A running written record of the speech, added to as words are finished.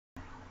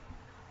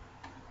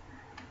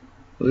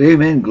Well,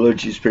 amen. Lord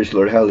Jesus, praise the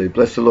Lord. Hallelujah.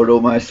 Bless the Lord,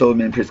 O my soul.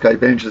 Amen. Praise God.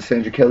 Evangelist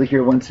Sandra Kelly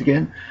here once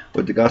again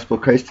with the Gospel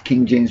of Christ, the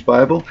King James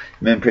Bible.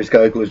 Amen. Praise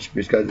God. Glory,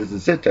 praise God. This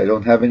is it. I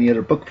don't have any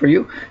other book for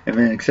you.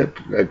 Amen. Except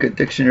a good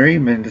dictionary.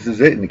 Amen. This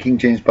is it. And the King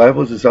James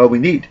Bible is all we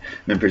need.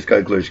 Amen. Praise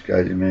God. Glory to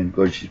God. Amen.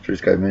 Glory to Jesus.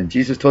 Praise God. Amen.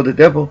 Jesus told the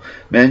devil,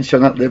 man shall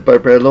not live by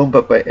bread alone,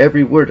 but by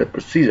every word that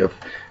proceedeth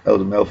out of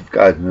the mouth of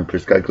God. Amen.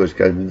 Praise God. Glory to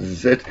God. Amen. This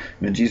is it.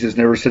 Amen. Jesus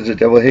never says to the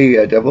devil,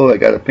 hey, devil, I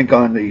got to think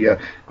on the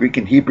Greek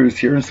and Hebrews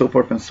here and so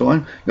forth and so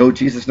on. No,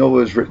 Jesus knows what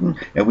was written,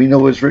 and we know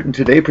what was written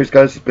today. Praise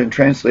God. It's been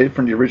translated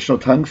from the original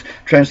tongues,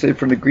 translated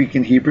from the Greek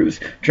and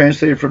Hebrews,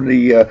 translated from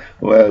the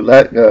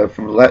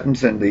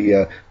Latins and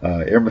the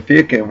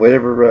Aramaic and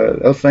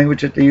whatever else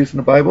language that they use in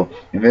the Bible.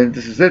 Amen.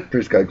 This is it.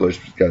 Praise God. Glory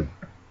to God.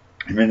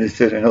 Amen. They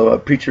said, I know a lot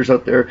of preachers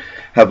out there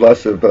have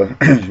lots of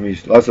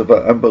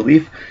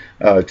unbelief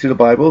to the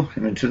Bible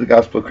and to the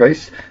Gospel of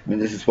Christ. I mean,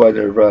 this is why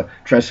they're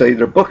translating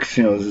their books.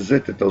 You know, this is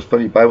it, that those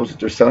funny Bibles that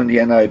they're selling, the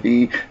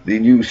NIV, the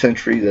New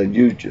Century, the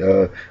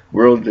New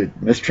World, the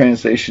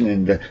mistranslation,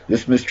 and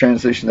this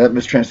mistranslation, that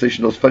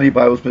mistranslation, those funny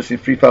Bibles missing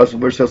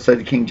 3,000 words outside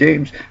the King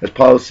James. As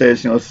Paul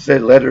says, you know, it's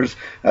said letters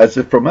as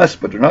if from us,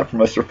 but they're not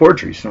from us, they're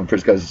forgeries. And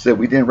praise God, as I said,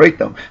 we didn't write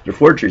them, they're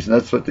forgeries, and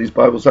that's what these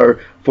Bibles are,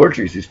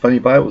 forgeries, these funny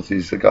Bibles,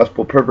 these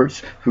gospel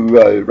perverts who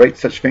write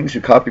such things,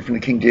 who copy from the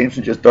King James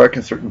and just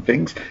darken certain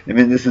things. I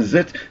mean, this is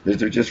it.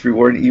 They're just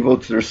rewarding evil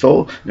to their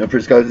soul. You know,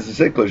 praise God, this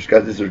is it. Glory to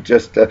God, these are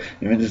just, I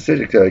mean, this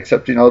is it,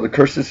 accepting all the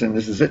curses, and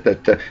this is it,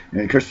 that,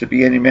 cursed to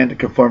be any man to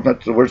conform not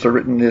to the words are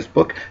written in this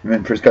book.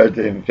 Amen. Praise God.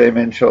 If any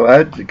man shall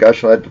add, God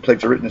shall add the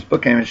plagues are written in this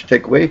book. Any man shall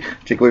take away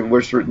the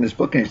words written in this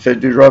book. And he said in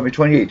Deuteronomy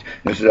 28,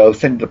 he said, I'll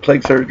send the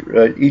plagues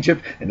of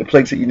Egypt and the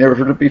plagues that you never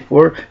heard of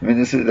before. I mean,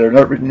 this is, they're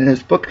not written in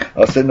this book.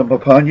 I'll send them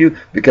upon you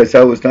because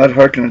thou was not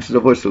hearkened unto the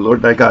voice of the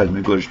Lord thy God.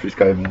 Amen. Glory to praise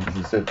God. Amen.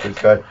 This is it. Praise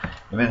God.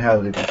 Amen.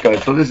 Hallelujah. Praise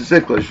God. So this is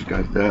it. Glory to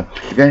God.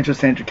 Evangelist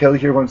Sandra Kelly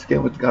here once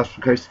again with the Gospel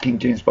of Christ, the King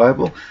James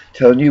Bible,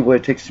 telling you what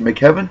it takes to make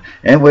heaven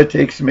and what it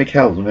takes to make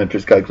hell. Amen.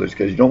 Praise God. Glory to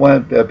God. You don't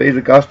want to obey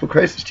the Gospel of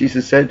Christ, as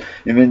Jesus said.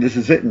 Amen. This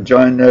is it in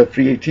John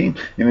 3:18.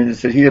 Amen. It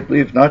said, he that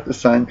believeth not the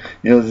Son,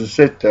 you know, this is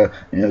it.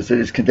 It said,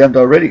 is condemned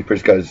already.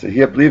 Praise God. It said,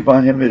 he that believeth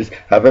on him is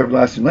have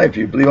everlasting life.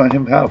 You believe on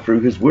him how?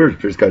 Through his word.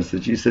 Praise God. It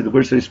said, Jesus said, the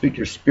words that he speak,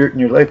 your spirit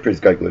and your life. Praise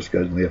God. Glory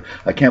to God.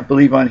 I can't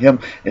believe on him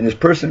in his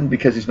person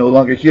because he's no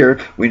longer here.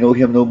 We know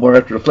him no more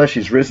after the flesh.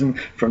 He's risen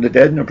from the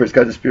dead. And praise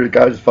God, the Spirit of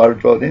God, his Father,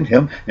 dwelt in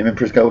him. Amen.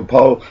 Praise God. When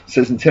Paul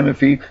says in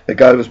Timothy that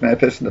God was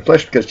manifest in the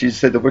flesh, because Jesus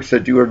said, the works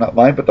that I do are not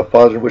mine, but the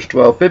Father which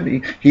dwelleth in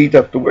me, he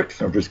doth the works.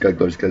 And praise God.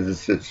 Glory to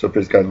God. So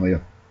praise God.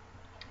 Hallelujah.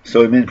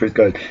 So amen, praise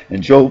God.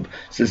 And Job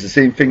says the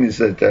same thing. Is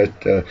that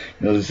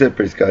this is it,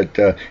 praise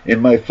God. In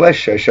my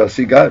flesh I shall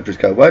see God, praise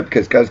God. Why?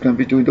 Because God's going to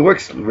be doing the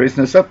works,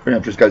 raising us up for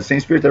him, praise God. The same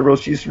Spirit that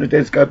rose Jesus from the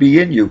dead is going to be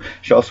in you,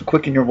 shall also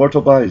quicken your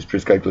mortal bodies,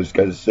 praise God. Praise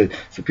God. So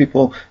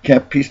people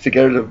can't piece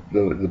together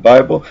the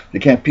Bible. They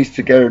can't piece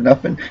together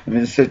nothing. And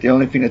then it said the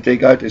only thing that they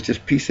got is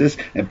just pieces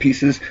and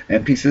pieces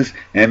and pieces.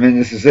 And then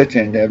this is it.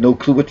 And they have no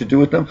clue what to do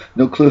with them,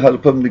 no clue how to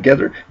put them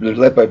together. And they're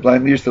led by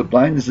blind leaders to the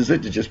blind. This is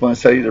it. They just want to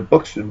sell you their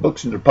books and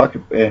books in their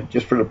pocket.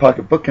 Just for the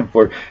pocketbook and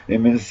for,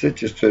 amen, it's it,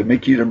 just to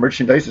make you the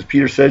merchandise, as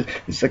Peter said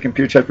in 2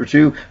 Peter chapter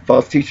 2,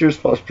 false teachers,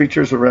 false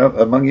preachers around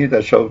among you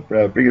that shall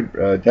bring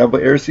down by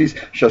heresies,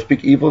 shall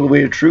speak evil the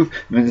way of truth.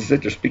 I mean, this is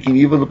it, they're speaking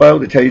evil of the Bible.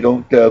 They tell you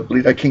don't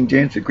believe that King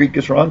James, the Greek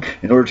is wrong.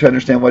 In order to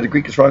understand why the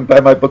Greek is wrong, buy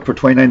my book for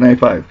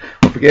 $29.95.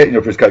 Don't forget, you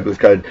know, praise God,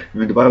 God. I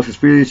mean, the Bible says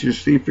freely as you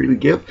receive, freely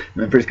give. I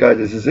mean, praise God,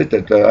 this is it,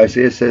 that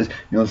Isaiah says,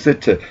 you know, it's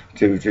it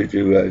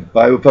to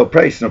buy without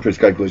price. No, praise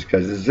God, God.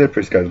 This is it,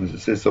 praise God. This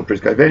is it. So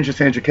praise God. Evangelist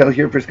Sandra Kelly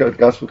here, praise God, the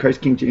Gospel of Christ,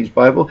 King James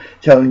Bible,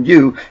 telling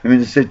you, I mean,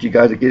 it's it, you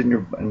got to get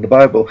in the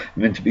Bible, I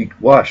mean, to be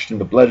washed in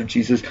the blood of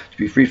Jesus, to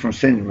be free from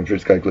sin. Amen,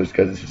 praise God, God.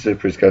 This is it,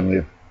 praise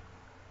God.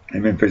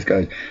 Amen, praise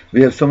God.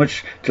 We have so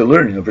much to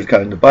learn, you know, praise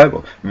God, in the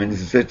Bible. I mean,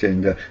 this is it,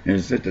 and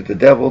it's it that the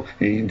devil,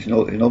 he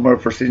no more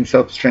forsake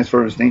himself to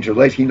transform his nature of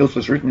light. He knows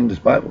what's written in this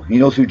Bible. He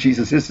knows who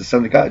Jesus is, the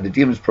Son of God. The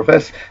demons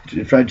profess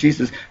in front of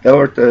Jesus, thou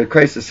art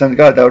Christ, the Son of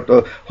God, thou art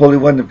the Holy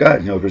One of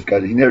God, you know, praise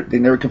God. They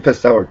never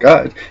confess thou art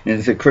God. And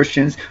it's that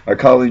Christians are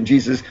calling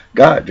Jesus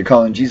God. They're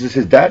calling Jesus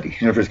his daddy,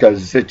 you know, praise God.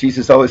 This is it.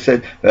 Jesus always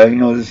said,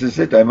 this is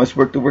it, I must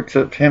work the works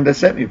of him that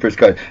sent me, praise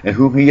God. And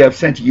whom he hath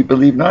sent, ye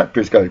believe not,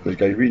 praise God. Praise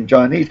God. You read in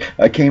John 8,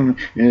 I came, and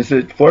it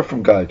said, forth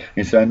from God.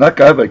 He said, I'm not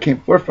God, but I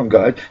came forth from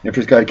God. And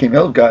praise God, I came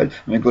out of God.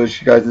 I mean, glory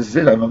to God, this is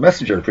it. I'm a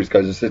messenger. Praise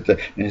God, this is it.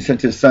 And he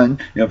sent his Son,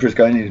 you know, praise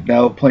God, and he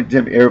now appointed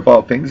him heir of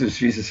all things. As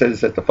Jesus said,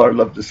 is that the Father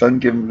loved the Son,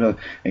 give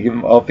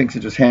him all things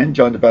into his hand.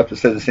 John the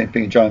Baptist said the same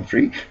thing in John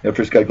 3. You know,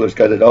 praise God, glory to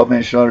God, that all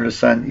men should honor the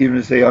Son, even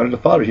as they honor the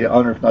Father. He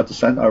honoreth not the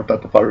Son, honoreth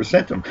not the Father who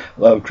sent him.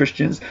 A lot of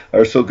Christians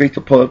are so great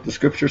to pull up the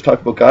scriptures, talk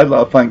about God. A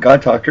lot of find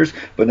God talkers,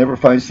 but never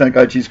find Son of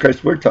God, Jesus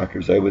Christ, word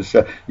talkers. I was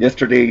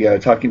yesterday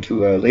talking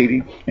to a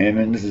lady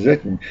and this is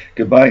it, and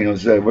goodbye.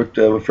 I worked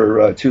with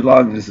her too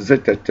long, and this is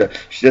it, that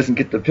she doesn't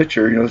get the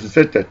picture. This is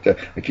it, that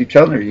I keep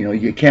telling her,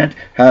 you can't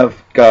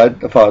have God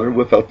the Father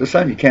without the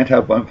Son. You can't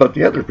have one without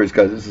the other, praise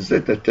God. This is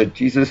it, that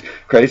Jesus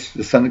Christ,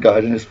 the Son of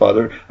God, and his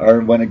Father are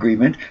in one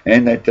agreement,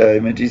 and that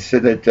Jesus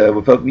said that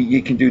without me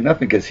ye can do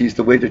nothing, because he's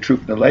the way, the truth,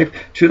 and the life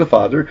to the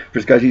Father.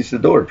 Praise God, he's the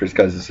door. Praise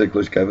God, this is it,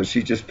 God. But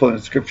she's just pulling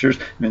the scriptures.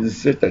 This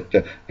is it,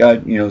 that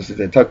God,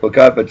 they talk about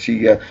God, but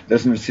she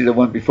doesn't see the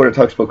one before that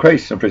talks about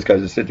Christ. And praise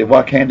God, this is it, they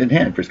walk hand in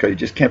hand. Praise God, you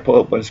just can't pull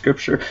out one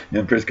scripture.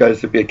 Praise God,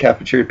 it's to be a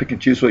cafeteria, pick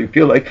and choose what you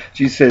feel like.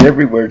 Jesus said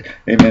every word,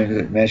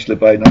 amen, man should live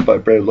by, not by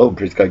bread alone.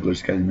 Praise God, glory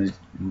to God,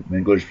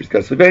 amen, glory to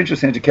God. So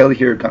Evangelist Andrew Kelly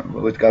here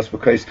with the Gospel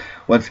of Christ,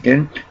 once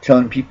again,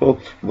 telling people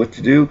what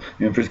to do.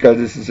 Praise God,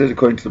 this is it,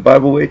 according to the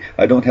Bible way.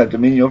 I don't have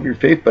dominion over your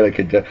faith, but I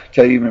could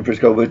tell you, praise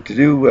God, what to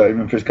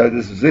do. Praise God,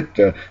 this is it,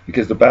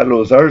 because the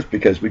battle is ours,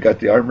 because we got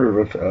the armor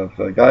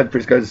of God.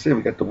 Praise God, this is it,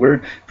 we got the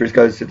word. Praise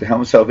God, this is it, the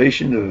helmet of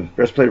salvation, the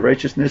breastplate of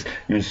righteousness,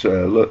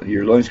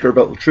 your loins girded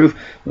about with truth,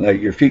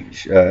 your feet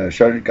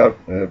shod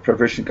in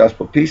preparation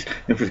gospel of peace,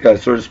 and praise God,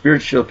 sword of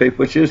spirit, shield of faith,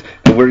 which is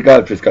the word of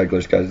God. Praise God,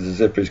 glory to God, this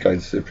is it, praise God,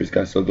 this is it, praise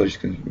God, so glory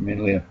to God.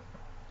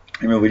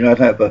 We're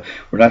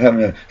not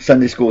having a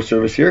Sunday school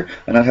service here.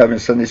 I'm not having a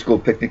Sunday school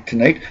picnic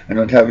tonight. I'm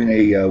not having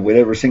a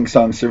whatever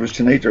sing-song service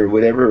tonight or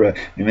whatever.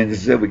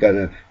 This is it. We got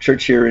a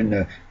church here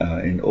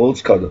in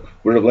Olds called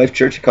Word of Life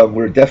Church. Called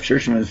Word of Deaf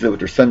Church. And this is it, with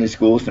their Sunday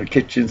schools and their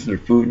kitchens and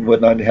their food and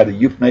whatnot. They had a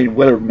youth night and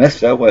whatever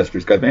mess that was.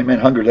 Praise God, man,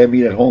 hunger, let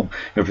me eat at home.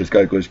 Praise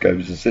God, glory to God.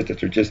 It's just it that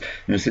they're just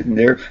sitting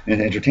there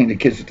and entertaining the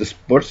kids with the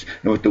sports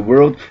and with the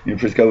world.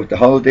 Praise God, with the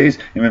holidays.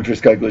 And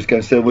praise God, glory to God,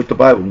 instead with the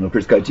Bible.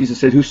 Praise God, Jesus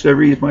said,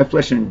 "Whosoever eats my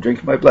flesh and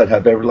drinks my blood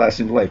have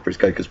everlasting life." Praise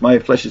God, because my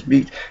flesh is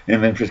meat,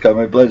 and then praise God,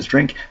 my blood is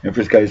drink. And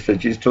praise God, said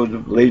Jesus told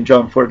the lady in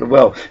John 4 at the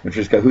well. And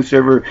praise God,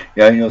 whosoever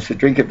said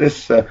drink of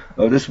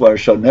this water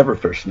shall never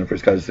thirst. And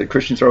praise God, said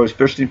Christians are always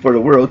thirsting for the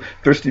world,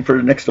 thirsting for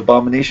the next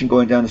abomination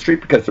going down the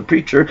street, because the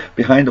preacher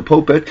behind the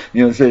pulpit,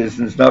 says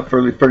it's not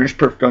fully furnished,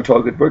 perfect unto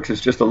all good works.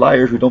 It's just a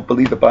liar who don't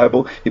believe the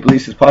Bible. He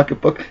believes his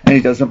pocketbook, and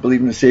he doesn't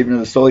believe in the saving of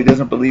the soul. He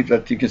doesn't believe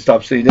that you can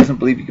stop sinning. He doesn't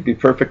believe you can be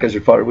perfect as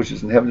your Father which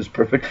is in heaven is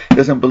perfect. He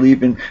doesn't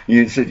believe in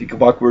said you can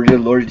walk worthy of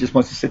the Lord. He just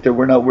wants to sit there.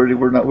 We're not worthy.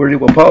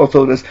 Well, Paul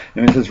told us,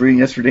 and it says reading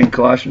yesterday in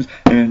Colossians,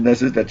 and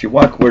this is that you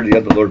walk worthy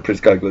of the Lord.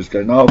 Praise God, glory to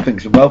God. And all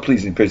things are well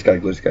pleasing. Praise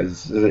God, glory to God.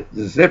 This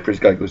is it. Praise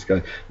God, glory to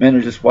God. Men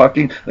are just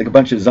walking like a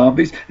bunch of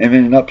zombies, and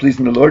men are not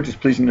pleasing the Lord, just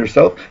pleasing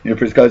themselves.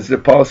 Praise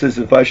God. Paul says,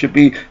 if I should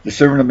be the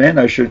servant of men,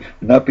 I should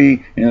not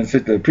be,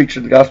 the preacher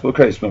of the gospel of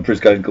Christ. Praise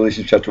God. In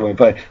Galatians chapter 1,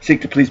 if I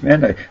seek to please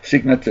men, I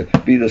seek not to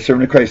be the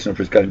servant of Christ.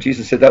 Praise God. And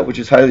Jesus said that which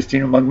is highly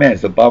esteemed among men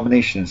is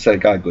abomination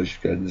inside God. Glory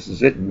to God. This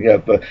is it. And we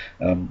have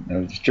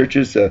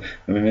churches,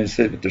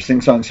 with their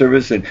sing-song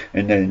service, and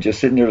then just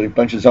sitting there like a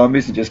bunch of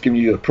zombies and just giving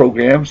you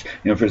programs.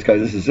 Praise God,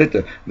 this is it.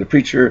 The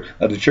preacher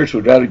of the church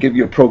would rather give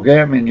you a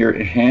program in your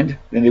hand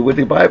than they would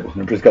the Bible.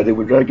 And praise God, they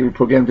would rather give you a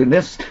program than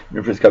this.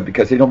 Praise God,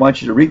 because they don't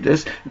want you to read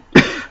this.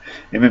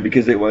 Amen.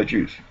 Because they want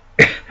you.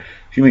 Excuse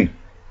me.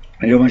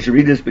 They don't want you to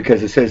read this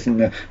because it says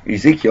in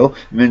Ezekiel.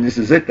 This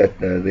is it, that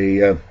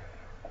they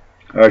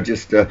are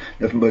just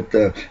nothing but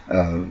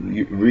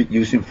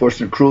using force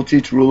and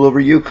cruelty to rule over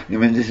you.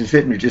 This is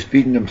it, and they're just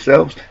feeding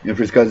themselves.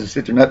 Praise God, this is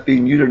it. They're not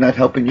feeding you, they're not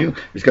helping you.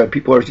 Praise God,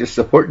 people are just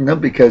supporting them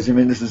because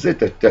this is it,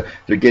 that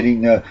they're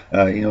getting this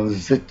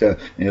is it.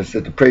 It's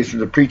the praise from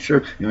the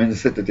preacher. This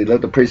is it, that they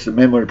love the praise of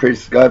men more than the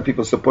praise of God.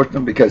 People support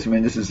them because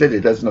this is it.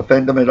 It doesn't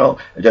offend them at all.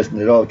 It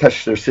doesn't at all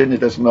touch their sin.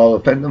 It doesn't all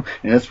offend them,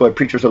 and that's why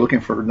preachers are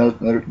looking for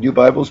another new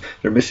Bibles.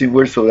 They're missing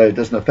words so that it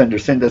doesn't offend their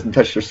sin, doesn't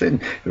touch their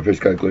sin. Praise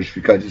God, glory to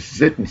God. This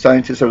is it. And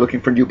scientists are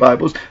looking for new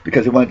Bibles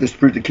because they want to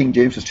disprove the King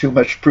James is too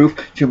much proof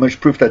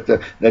that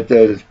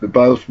the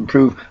Bibles can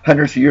prove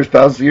hundreds of years,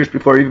 thousands of years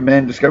before even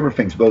man discovered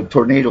things about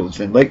tornadoes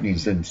and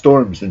lightnings and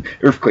storms and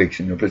earthquakes.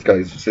 Praise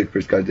God,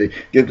 praise God. They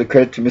give the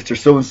credit to Mr.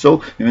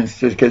 So-and-so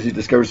because he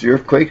discovers the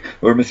earthquake,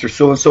 or Mr.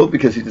 So-and-so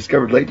because he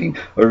discovered lightning,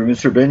 or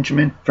Mr.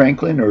 Benjamin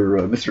Franklin, or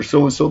Mr.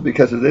 So-and-so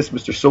because of this,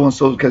 Mr.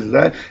 So-and-so because of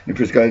that. And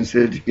praise God,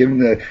 instead of giving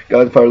the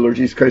God the Father, Lord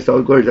Jesus Christ, all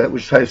the glory, that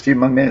which is highest esteemed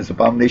among men is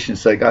abomination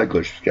inside God.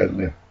 Glory to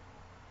God.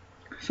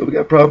 So we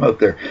got a problem out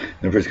there,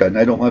 praise God, and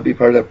I don't want to be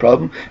part of that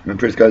problem.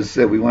 Praise God,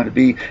 said we want to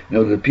be,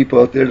 the people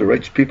out there, the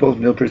righteous people.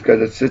 Praise God,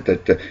 that's it,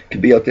 that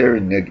can be out there,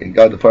 and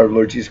God the Father,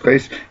 Lord Jesus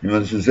Christ.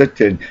 This is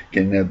it, and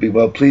can be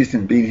well pleased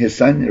in being His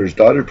son or His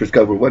daughter. Praise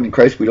God, we're one in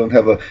Christ. We don't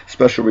have a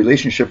special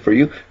relationship for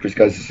you. Praise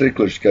God, it's it,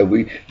 praise God.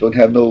 We don't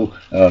have no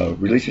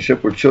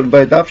relationship. We're children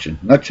by adoption,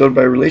 not children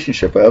by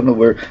relationship. I don't know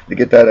where they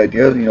get that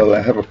idea.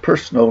 I have a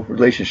personal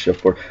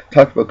relationship, or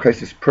talk about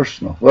Christ as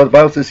personal. Well, the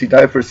Bible says He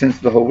died for the sins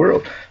of the whole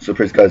world. So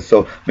praise God.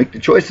 So make the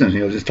choices,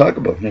 just talk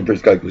about Him.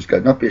 Praise God, glory to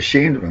God. Not be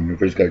ashamed of Him.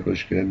 Praise God, glory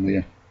to God.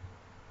 Yeah.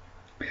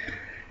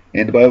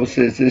 And the Bible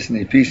says this in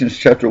Ephesians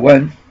chapter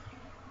 1.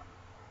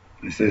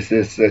 It says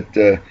this,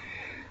 that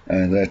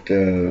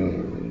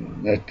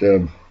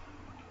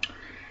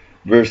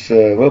verse,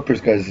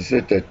 praise God, is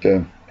it,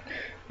 that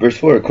verse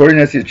 4, according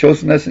as He has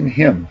chosen us in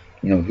Him,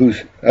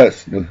 who's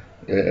us,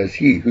 as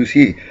He. Who's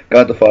He?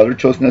 God the Father,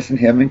 chosen us in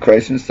Him, in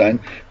Christ and His Son,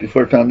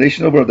 before the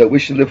foundation of the world, that we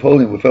should live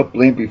holy and without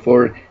blame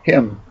before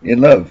Him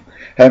in love,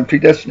 having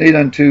predestinated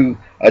unto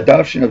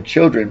adoption of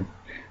children,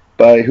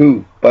 by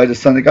who? By the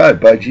Son of God,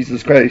 by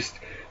Jesus Christ,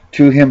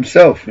 to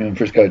Himself,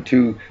 praise God,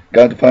 to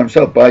God the Father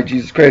Himself, by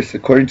Jesus Christ,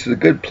 according to the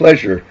good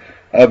pleasure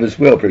of His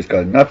will, praise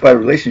God, not by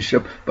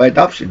relationship, by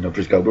adoption, no,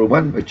 praise God. We're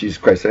one with Jesus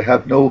Christ. I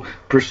have no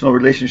personal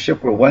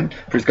relationship. We're one,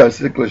 praise God,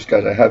 praise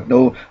God. I have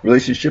no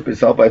relationship.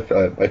 It's all by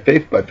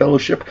faith, by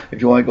fellowship. If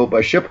you want to go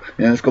by ship,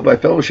 then let's go by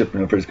fellowship,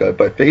 praise God.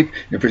 By faith,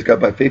 praise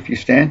God, by faith you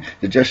stand.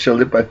 The just shall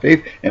live by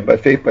faith, and by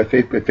faith, by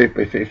faith, by faith,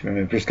 by faith,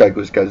 praise God,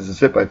 praise God. This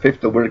is it. By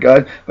faith, the word of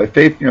God. By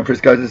faith,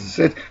 praise God, this is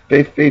it.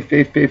 Faith, faith,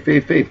 faith, faith,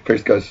 faith, faith,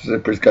 praise God, this is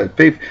it, praise God.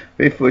 Faith,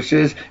 faith which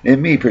is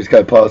in me, praise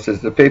God. Paul says,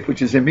 the faith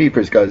which is in me,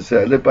 praise God.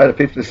 I live by the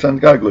faith of the Son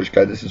of God, glory to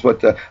God. This is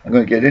what I'm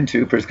going to get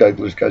into, praise God,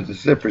 glory to God.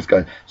 This is it, praise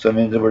God. So I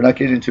mean, we're not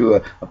getting into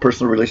a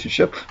personal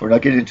relationship. We're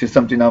not getting into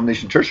some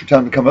denomination church. We're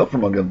telling them to come out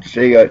from among them.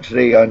 Today on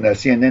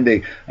CNN,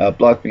 they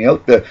blocked me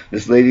out.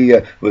 This lady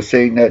was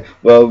saying that,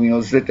 well,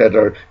 is it that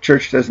our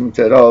church doesn't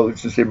at all,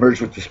 it's just they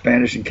merged with the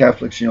Spanish and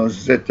Catholics,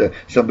 is it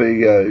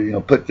somebody,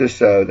 put this,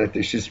 that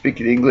they should speak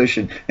in English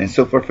and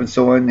so forth and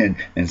so on,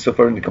 and so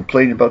forth, and to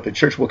complain about the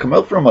church. Well, come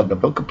out from among them.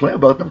 Don't complain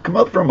about them. Come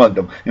out from among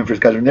them. And praise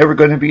God, they're never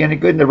going to be any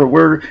good, never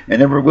were, and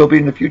never will be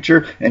in the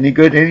future any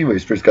good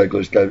anyways. Praise God,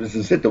 glory to God. This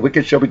is it. The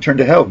wicked shall be turned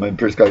to hell. Man,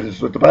 praise God. This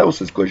is what the Bible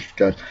says, glory to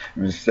God.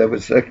 And this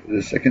is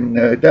the second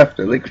death,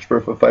 the lake which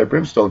burneth with fire,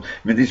 brimstone.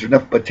 I mean, these are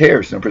nothing but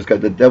tares. And praise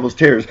God, the devil's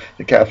tares.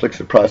 The Catholics,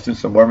 the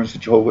Protestants, the Mormons, the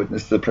Jehovah's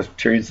Witnesses, the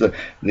Presbyterians,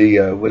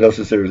 the what else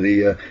is there?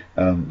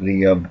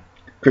 The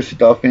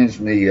Christadelphians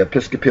and the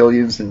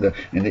Episcopalians and the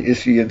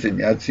Isians and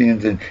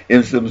Yatsians and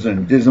Isms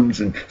and Disms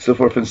and so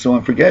forth and so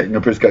on. Forget,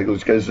 praise God,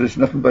 because there's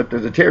nothing but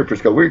the terror,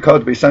 praise God. We're called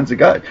to be sons of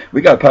God.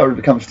 We got power to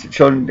become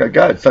children of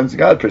God, sons of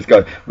God, praise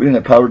God. We didn't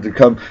have power to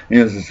come,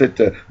 to sit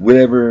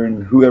whatever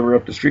and whoever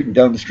up the street and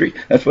down the street.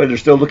 That's why they're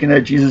still looking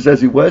at Jesus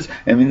as He was.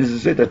 I mean, this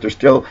is it, that they're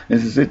still,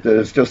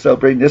 still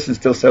celebrating this and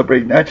still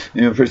celebrating that.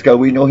 Praise God,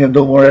 we know Him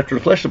no more after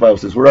the flesh, the Bible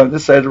says. We're on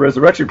this side of the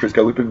resurrection, praise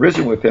God. We've been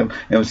risen with Him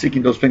and we're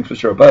seeking those things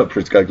which are above,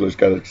 praise God, glory to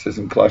God. It says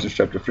in Colossians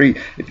chapter 3,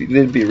 if you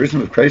didn't be risen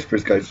with Christ,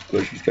 praise God,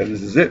 glory to God,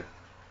 this is it.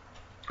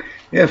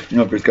 If,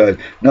 praise God,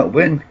 not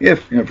when,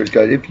 if, praise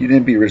God, if you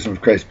didn't be risen with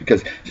Christ,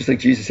 because just like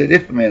Jesus said,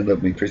 if a man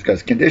loved me, praise God,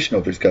 it's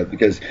conditional, praise God,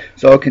 because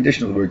it's all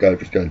conditional, the word God,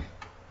 praise God.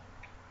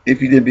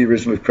 If you didn't be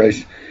risen with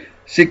Christ,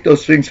 seek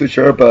those things which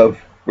are above,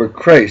 where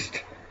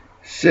Christ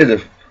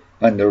sitteth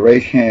on the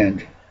right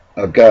hand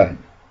of God.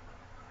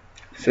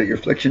 Set your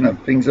affliction on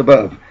things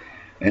above,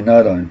 and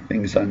not on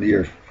things on the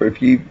earth. For if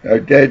ye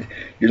are dead,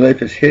 your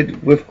life is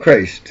hid with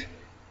Christ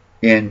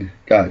in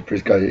God,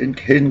 praise God.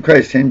 Hid in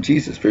Christ, in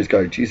Jesus, praise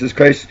God. Jesus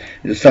Christ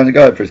is the Son of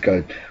God, praise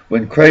God.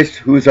 When Christ,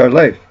 who is our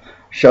life,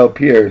 shall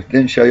appear,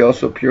 then shall ye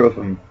also appear with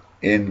Him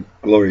in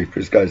glory,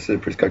 praise God.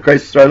 Praise God.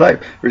 Christ is our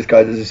life, praise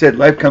God. As I said,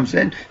 life comes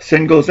in,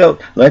 sin goes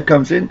out. Life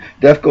comes in,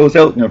 death goes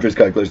out. Praise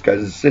God, glory to God.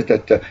 As I said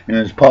that,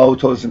 as Paul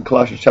told us in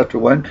Colossians chapter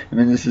 1,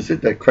 this is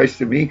it, that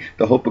Christ in me,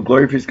 the hope of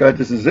glory, praise God.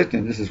 This is it,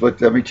 and this is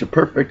what makes you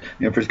perfect.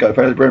 Praise God.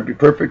 Finally, burn be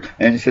perfect.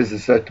 And He says,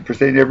 it's to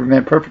present every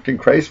man perfect in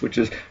Christ, which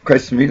is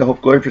Christ in me, the hope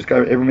of glory, praise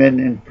God. Every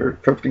man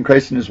perfect in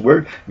Christ in His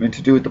word.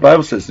 To do what the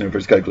Bible says.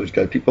 Praise God, glory to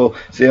God. People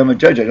say I'm a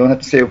judge. I don't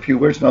have to say a few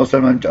words, and all of a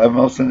sudden I'm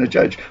also a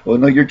judge. Well,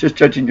 no, you're just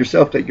judging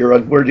yourself that you're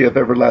unworthy of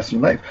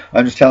everlasting life.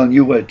 I'm just telling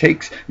you what it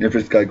takes.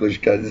 Praise God, glory to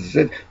God. This is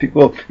it.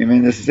 People,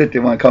 this is it. They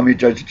want to call me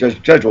judge.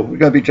 Well, we're going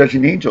to be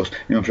judging the angels.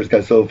 Praise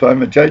God. So if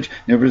I'm a judge,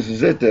 this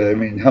is it.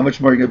 How much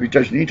more are you going to be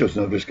judging the angels?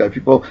 Praise God.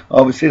 People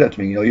always say that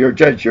to me. You're a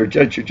judge. You're a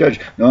judge. You're a judge.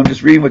 No, I'm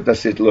just reading what thus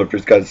saith the Lord.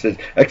 Praise God. It says,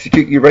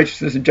 execute your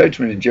righteousness and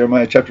judgment in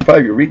Jeremiah chapter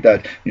 5. You read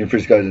that.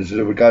 Praise God. This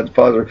is what God the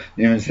Father,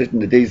 said in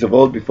the days of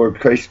old before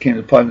Christ came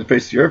upon the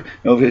face of the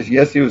earth.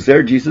 Yes, He was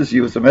there. Jesus, He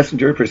was the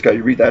messenger. Praise God.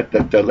 You read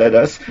that led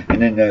us.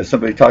 And then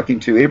somebody talking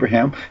to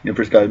Abraham,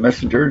 praise God, a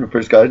messenger, and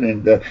praise God,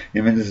 and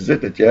this is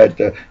it, that you had,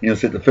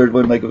 said the third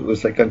one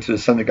was like unto the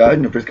Son of God,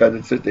 and praise God,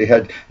 that's it. They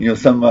had,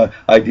 some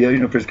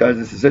idea, praise God,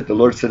 this is it. The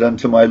Lord said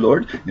unto my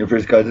Lord,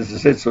 praise God, this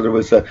is it. So there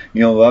was,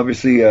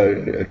 obviously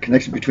a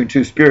connection between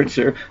two spirits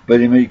there, but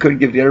you couldn't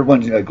give the other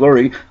one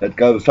glory that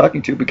God was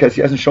talking to because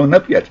He hasn't shown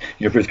up yet.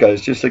 Praise God.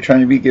 It's just like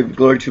trying to give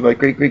glory to my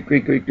great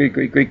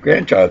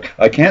grandchild.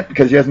 I can't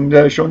because he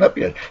hasn't shown up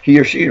yet. He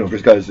or she,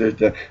 praise God,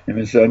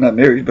 it's not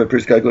married, but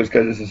praise God, glory to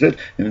God, this is it.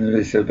 And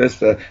they said, best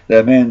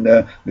that man,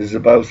 this the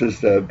Bible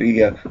says,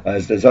 be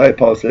as I,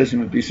 Paul says,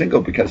 and be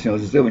single, because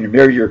this is it. When you're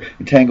married, you're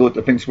entangled with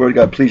the things where you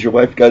got to please your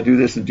wife, you got to do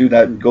this and do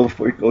that, and go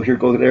for it, go here,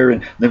 go there,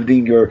 and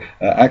limiting your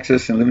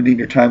access and limiting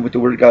your time with the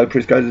Word of God.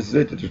 Praise God, this is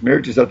it. That there's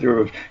marriages out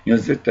there,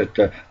 is it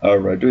that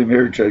are doing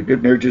marriage,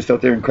 good marriages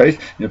out there in Christ.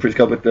 Praise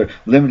God, but they're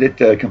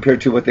limited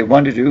compared to what they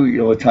want to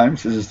do. At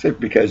times, this is it,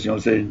 because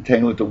they're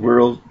entangled with the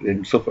world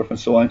and so forth and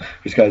so on.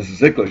 Praise God, this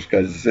is it. Praise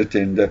God, this is it.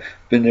 And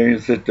been there,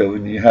 is it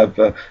when you have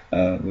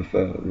with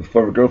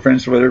former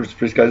girlfriends or whatever,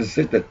 praise God, is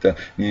it that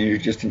you're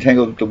just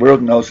entangled with the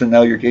world, and all of a sudden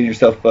now you're getting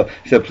yourself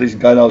instead of pleasing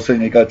God, all of a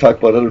sudden you got to talk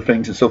about other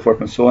things and so forth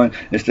and so on,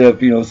 instead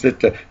of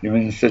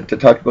instead to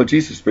talk about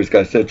Jesus, praise God,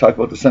 instead of talk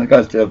about the Son of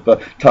God, instead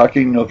of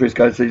talking, praise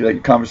God, say like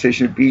your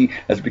conversation would be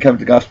as it becomes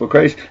the gospel of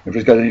Christ, and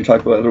praise God, then you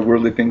talk about other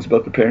worldly things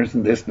about the parents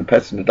and this and the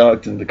pets and the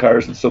dogs and the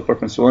cars and so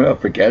forth and so on. Oh,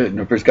 forget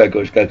it. Praise God,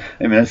 goes God.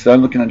 Amen. So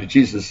I'm looking unto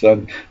Jesus,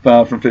 found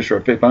from Fisher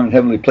of faith, found in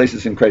heavenly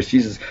places in Christ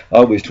Jesus,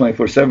 always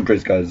 24/7.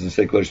 Praise God, as the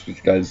secular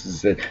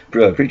guys,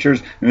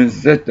 preachers. I mean,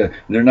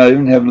 they're not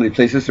even heavenly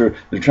places, or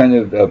they're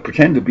trying to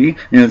pretend to be.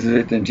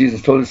 And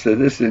Jesus told us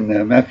this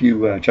in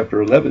Matthew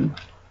chapter 11.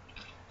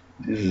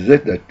 This is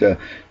it, that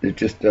they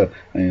just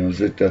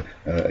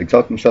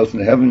exalt themselves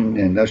into heaven,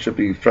 and thou shalt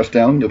be thrust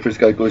down. Praise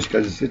God, goes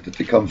God, is it that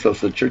they call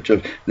themselves the church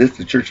of this,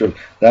 the church of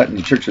that, and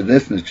the church of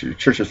this, and the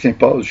church of St.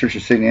 Paul, the church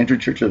of St. Andrew,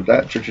 church of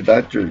that, church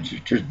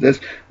of this,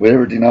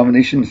 whatever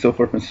denomination, and so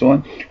forth and so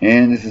on.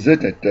 And this is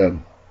it that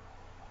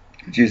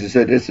Jesus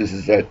said this. This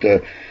is that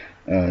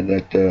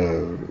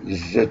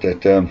this is it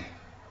that.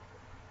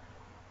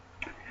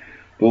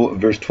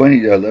 Verse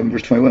 20, 11,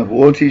 verse 21.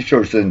 Woe to you,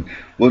 Chosen!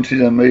 Woe to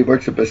the mighty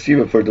works of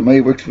Bathsheba, for the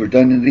mighty works were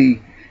done in thee,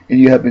 and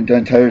you have been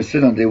done tired and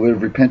sit on. They would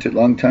have repented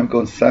long time ago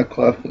in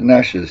sackcloth and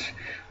ashes.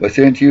 But I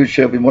say unto you, it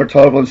shall be more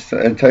tolerable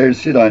and tired and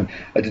sit on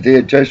at the day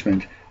of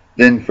judgment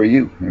than for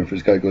you.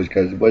 First God goes,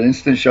 God, what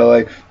instant shall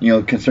I,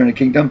 concern the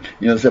kingdom?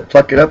 That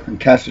pluck it up and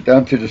cast it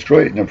down to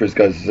destroy it. First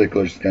God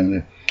goes,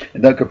 and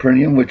thou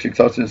Capernaum, which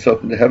exalts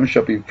itself into heaven,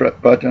 shall be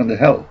brought down to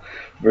hell.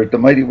 For the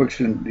mighty works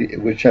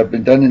which have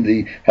been done in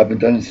thee have been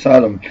done in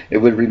Sodom, it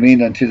would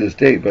remain unto this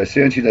day. But I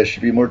say unto you that it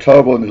should be more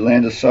tolerable in the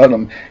land of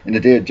Sodom in the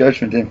day of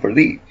judgment than for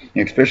thee.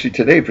 And especially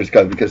today, praise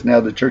God, because now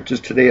the churches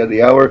today of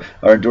the hour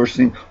are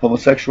endorsing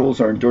homosexuals,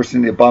 are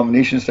endorsing the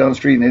abominations down the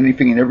street and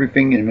anything and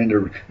everything, and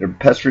they're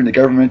pestering the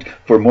government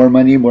for more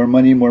money, more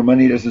money, more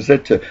money. This is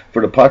it,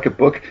 for the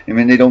pocketbook.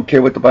 They don't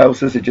care what the Bible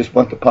says, they just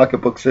want the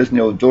pocketbook says, and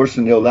they'll endorse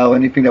and they'll allow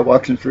anything that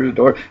walks in through the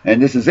door.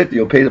 And this is it,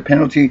 you'll pay the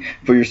penalty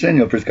for your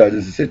sin. Praise God,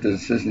 this is it.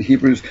 This is in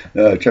Hebrews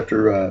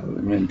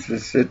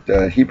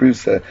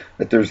Hebrews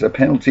that there's a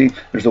penalty,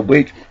 there's a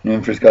weight.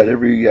 Praise God,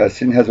 every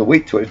sin has a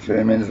weight to it,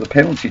 and there's a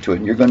penalty to it,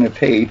 and you're going to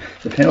pay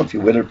the penalty,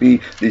 whether it be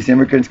these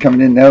immigrants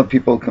coming in now,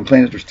 people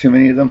complain that there's too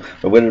many of them,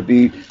 or whether it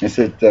be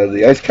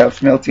the ice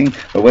caps melting,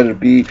 or whether it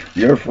be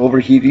the earth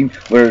overheating,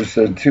 where it's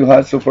too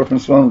hot, so forth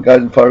and so on.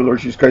 God and Father Lord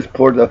Jesus Christ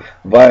poured the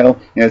vial,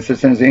 it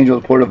says in his angel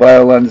to pour the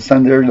vial on the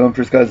sun there,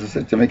 praise God,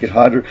 to make it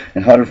hotter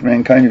and hotter for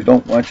mankind who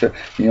don't want to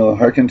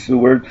hearken to the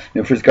word.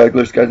 Praise God,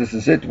 glorious God, this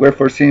is it.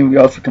 Wherefore, seeing we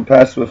also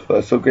compass with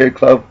so great a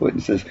cloud of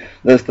witnesses,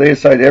 let us lay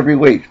aside every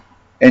weight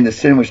and the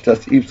sin which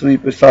doth easily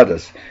beside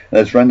us.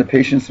 Let us run the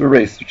patience of the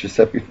race which is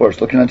set before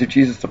us, looking unto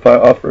Jesus, the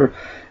author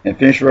and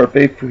finisher of our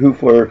faith, who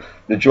for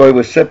the joy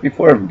was set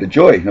before him, the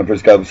joy,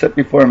 praise God, was set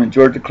before him,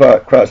 endured the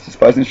cross,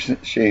 despising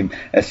shame,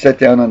 and set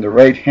down on the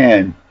right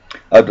hand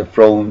of the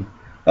throne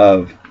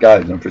of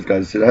God. Praise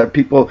God. I have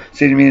people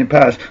say to me in the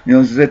past,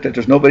 this is it, that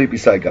there's nobody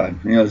beside God.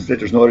 This is it,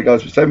 there's no other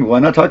gods beside me. Well,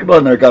 I'm not talking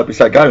about another God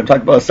beside God. I'm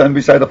talking about a son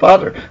beside the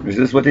Father. This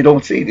is what they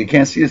don't see. They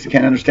can't see this. They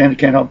can't understand it.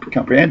 Can't help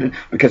comprehend it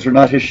because they're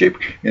not His sheep.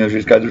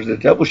 Praise God. There's the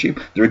devil sheep.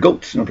 They're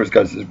goats. Praise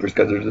God.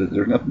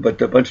 They're nothing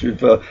but a bunch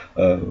of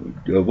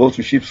wolves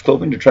in sheep's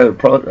clothing to try to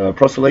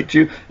proselyte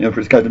you.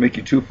 Praise God, to make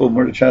you too full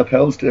more the child of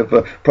hell instead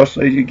of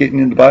proselyting you getting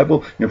in the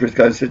Bible. Praise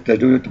God,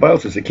 doing what the Bible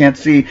says. They can't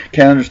see,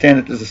 can't understand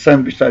that there's a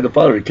son beside the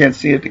Father. They can't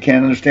see it. They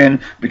can't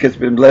understand because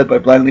they've been led by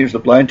blind leaders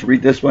of blind to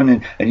read this one,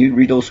 and you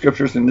read those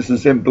scriptures, and this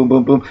is it, boom,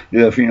 boom, boom.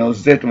 This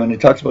is it. When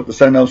it talks about the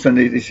Son, all of a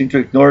sudden they seem to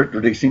ignore it,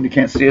 or they seem to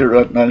can't see it or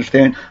not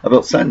understand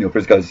about Son.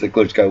 Praise God, it's like,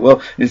 glory to God.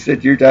 Well, it's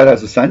it, your dad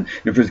has a son.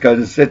 Praise God,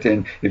 it's it,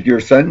 and if you're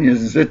a son,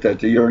 is it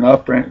that you're an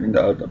off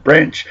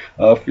branch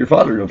of your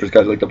father. Praise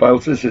God, like the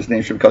Bible says, his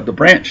name should be called the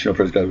branch.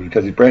 Praise God,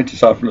 because he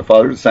branches off from the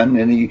Father, the Son,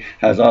 and he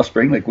has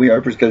offspring like we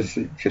are. Praise God,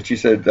 because she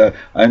said,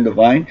 I'm the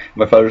vine,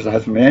 my father's the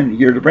husbandman,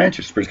 you're the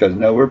branches. Praise God,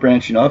 now we're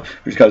branching off.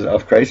 Praise God,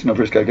 of Christ,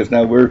 praise God, because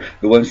now we're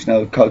the ones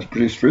now called to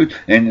produce fruit,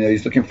 and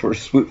he's looking for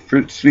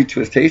fruit sweet to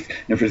his taste.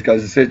 And praise God,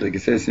 as it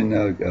says in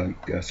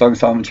Song of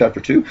Solomon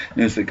chapter 2,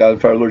 and it's that God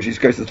and Father Lord Jesus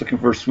Christ is looking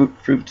for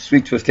fruit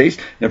sweet to his taste.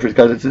 And praise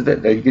God, it's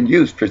that he can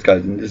use. Praise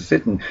God, and this is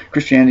it. And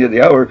Christianity of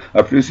the hour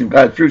are producing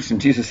bad fruits,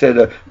 and Jesus said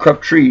a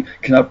corrupt tree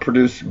cannot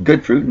produce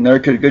good fruit, and neither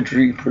could a good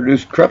tree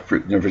produce corrupt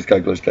fruit. And praise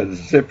God, glorious God, this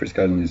is it. Praise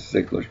God, and this is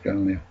it. Glorious God,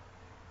 only.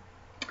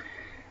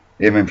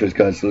 Amen, praise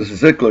God. So this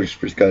is it, glorious,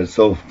 praise God.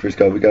 So, praise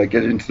God, we got to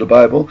get into the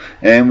Bible,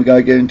 and we got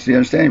to get into the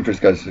understanding,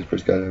 praise God.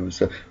 Praise God. I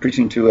was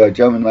preaching to a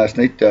gentleman last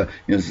night,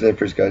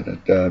 praise God,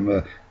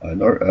 that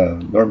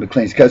Norm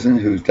McLean's cousin,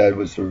 whose dad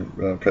was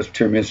a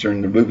Presbyterian minister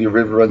in the movie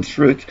River Runs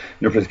Through It.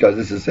 Praise God,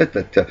 this is it,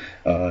 that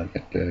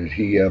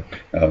he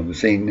was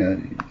saying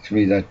to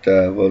me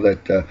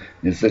that,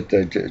 is it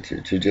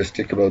to just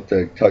talk about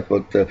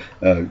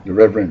the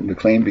Reverend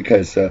McLean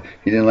because he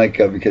didn't like,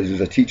 because he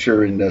was a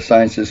teacher in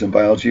sciences and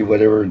biology,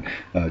 whatever,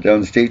 down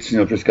in the States,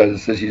 praise God, it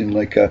says he didn't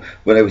like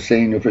what I was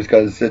saying, praise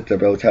God, is it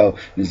about how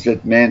is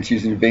it man's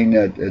using vain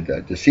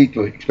deceit,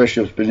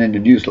 especially what's been in the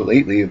news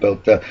lately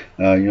about,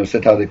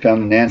 said how they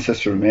found an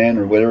ancestor of man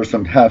or whatever,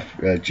 some half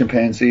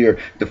chimpanzee or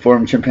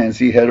deformed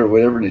chimpanzee head or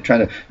whatever, and they're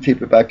trying to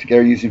tape it back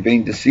together using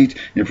vain deceit.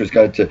 Praise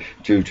God, to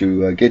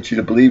get you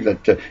to believe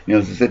that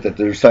this is it, that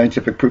their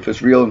scientific proof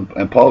is real,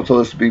 and Paul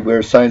told us to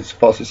beware science,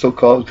 falsely so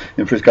called.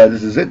 Praise God,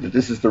 this is it, that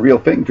this is the real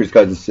thing. Praise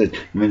God, this is it.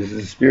 This is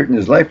the spirit in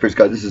his life. Praise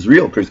God, this is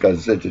real. Praise God,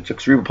 this is it. It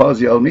took cerebral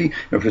palsy out of me.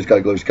 Praise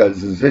God, glory to God,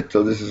 this is it.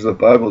 So this is the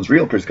Bible is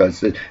real. Praise God,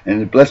 this is it.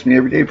 And it blessed me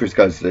every day. Praise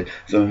God, this is it.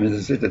 So this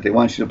is it, that they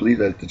want you to believe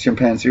that the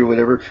chimpanzee or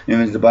whatever,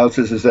 the Bible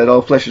says is that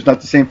all flesh is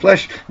not the same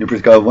flesh.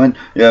 Praise God, one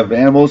you have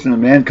animals and the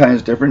mankind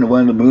is different, and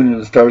one of the moon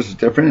and the stars is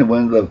different, and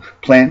one of the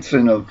plants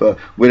and of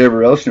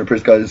whatever else,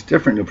 praise God, is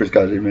different. Praise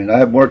God, amen. I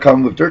have more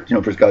common with dirt.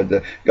 Praise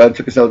God, God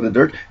took us out of the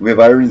dirt. We have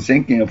iron and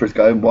zinc. Praise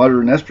God, and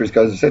water and us. Praise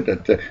God, as I said,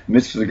 that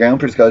midst of the ground.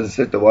 Praise God, as I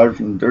said, the water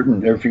from the dirt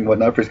and everything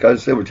whatnot. Praise God,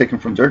 as I said, we're taken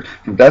from dirt,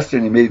 from dust,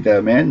 and He made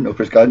man.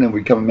 Praise God, and then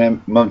we become a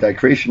man among that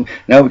creation.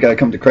 Now we got to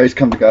come to Christ,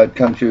 come to God,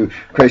 come to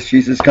Christ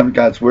Jesus, come to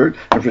God's Word.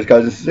 And praise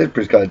God, this is it.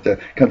 Praise God,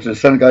 come to the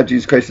Son of God,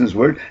 Jesus Christ, and His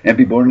Word, and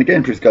be born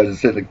again. Praise God, as I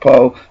said, like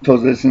Paul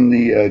told us in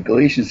the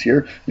Galatians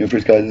here.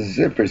 Praise God, this is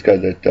it. Praise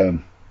God,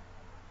 that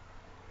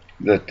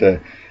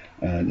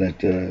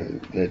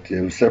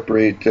it will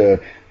separate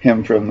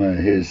him from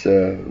his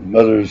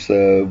mother's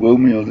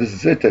womb. This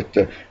is it. That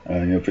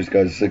praise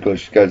God,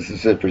 this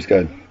is it. Praise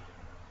God,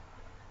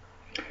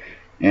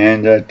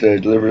 and that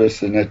delivered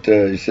us, and that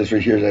it says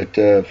right here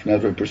that from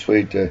that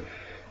persuade that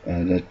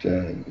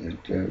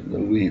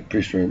we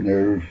preach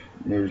never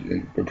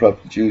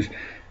prophet the Jews.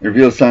 It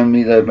reveals to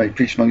me that I might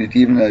preach among the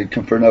heathen. I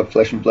confer not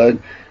flesh and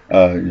blood.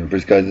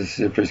 Praise God, this is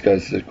it. Praise God,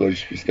 this is it.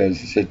 Praise God,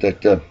 this is it.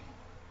 That.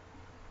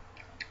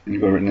 And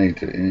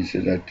he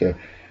said that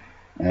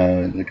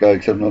God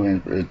accept no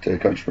man,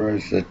 it comes from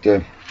us. That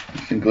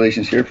it's in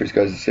Galatians here. Praise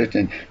God, this is it.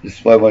 And this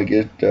is why I want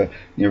to get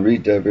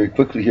read very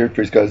quickly here.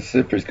 Praise God, this is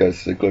it. Praise God,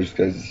 this is it. Praise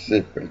God, this is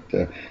it.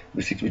 But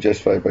we seek to be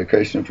justified by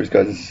Christ, and praise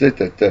God, this is it.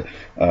 That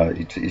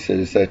he said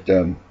is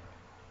that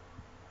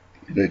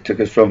they took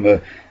us from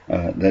that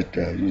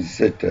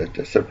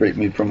separate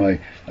me from my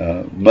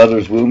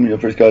mother's womb.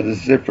 Praise God,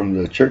 this is it. From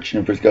the church,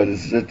 praise God,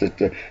 this is it. That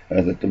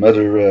the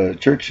mother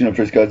church,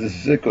 praise God, this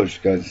is it. Glory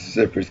to God, this is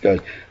it. Praise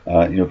God,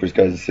 praise God,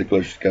 this is it.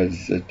 Glory to God,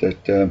 this is it.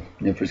 That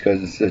praise God,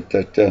 this is it.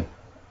 That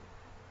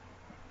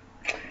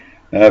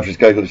praise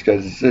God, glory to God,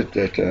 this is it.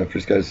 That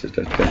praise God, this is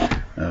it.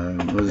 That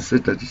what is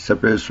it that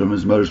separates from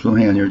his mother's womb?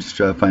 Hang on here, just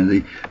try to find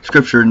the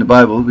scripture in the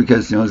Bible,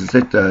 because this is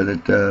it.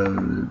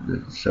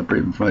 That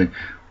separate me from my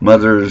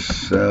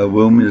mother's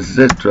womb. This is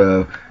it.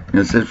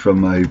 It's it from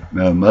my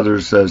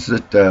mother's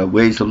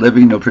ways of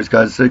living. Praise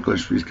God, it's it.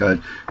 Praise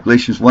God.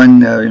 Galatians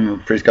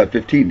 1, praise God,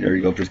 15. There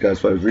you go. Praise God.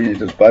 That's why I was reading it.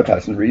 Just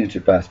bypassing, reading it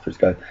too fast. Praise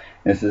God.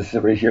 And it's this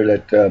right here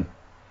that.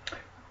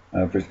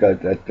 Praise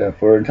God, that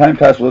for in time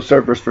past, we'll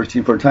start verse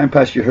 13. For in time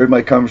past, you heard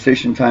my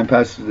conversation. Time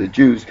past with the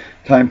Jews.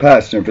 Time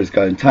past, praise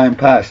God. In time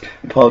past,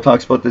 and Paul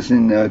talks about this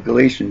in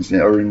Galatians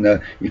or in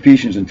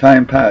Ephesians. In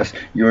time past,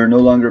 you are no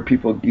longer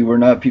people. You were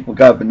not people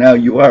God, but now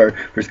you are.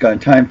 Praise God. In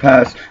time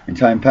past, in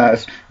time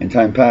past, in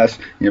time past.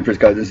 Praise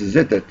God. This is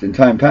it. That in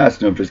time past,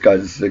 praise God.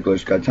 This is it. Glory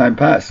to God. Time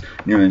past.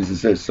 This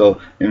is it. So,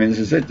 this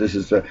is it. This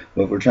is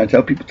what we're trying to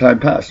tell people.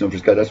 Time past.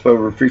 Praise God. That's why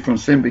we're free from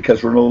sin,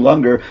 because we're no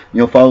longer,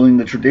 following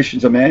the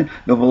traditions of man.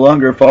 No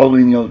longer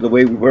following, the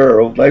way we were our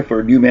old life.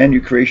 We're a new man,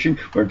 new creation.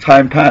 We're in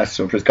time past.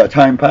 So, praise God.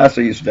 Time past.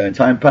 I used to die in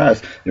time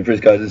past.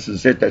 Praise God. This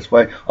is it. That's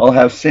why all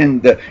have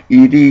sinned.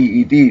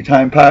 ED.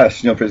 Time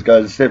past. Praise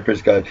God. This is it.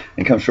 Praise God.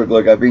 And come short,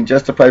 glory God. Being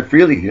justified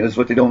freely. That's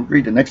what they don't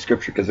read the next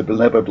scripture, because they've been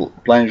led by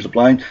blinders of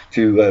blind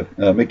to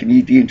make an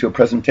ED into a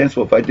present tense.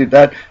 Well, if I did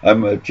that,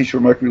 I'm a teacher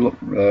who marked me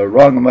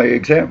wrong on my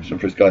exams.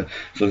 Praise God.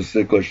 So this is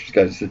it. Glory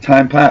God. It's the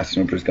time past.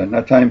 Praise God.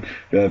 Not time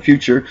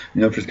future.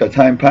 Praise God.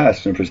 Time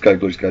past. Praise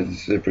God. Glory God.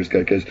 This is it. Praise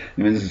God. Because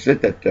this is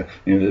it. That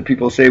the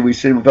people say we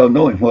sin without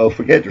knowing. Well,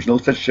 forget. There's no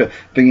such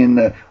thing in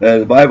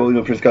the Bible.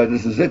 Praise God.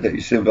 This is it. That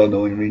you sin without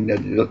knowing.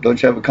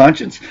 Don't you have a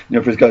conscience?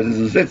 Praise God. This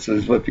is it. So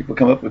this is what people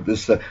come up with,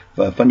 this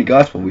funny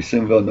gospel. We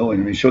sin without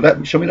knowing. Show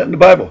me that in the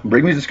Bible.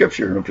 Bring me the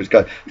scripture. Praise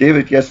God.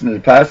 David, yes, in the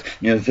past,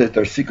 that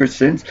our secret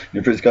sins.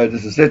 Praise God.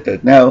 This is it.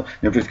 That now,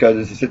 praise God.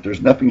 This is it.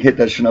 There's nothing hid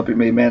that should not be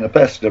made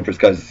manifest. Praise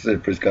God. This is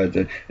it. Praise God.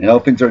 And all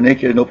things are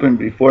naked and open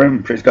before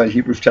Him. Praise God.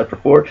 Hebrews chapter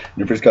 4.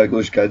 Praise God.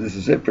 Glory to God. This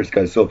is it. Praise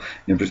God. So,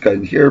 praise God.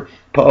 And here,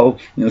 Paul,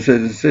 says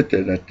this is it.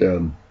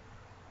 That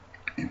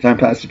in time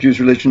past, the Jews'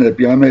 religion, that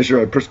beyond measure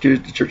I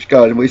persecuted the church of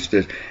God and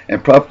wasted it,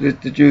 and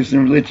profited the Jews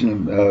in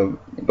religion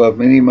above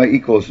many of my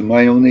equals in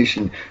my own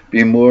nation,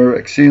 being more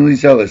exceedingly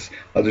zealous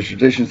of the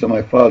traditions of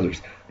my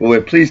fathers. But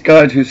it pleased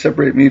God, who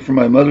separated me from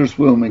my mother's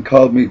womb and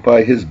called me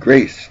by His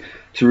grace,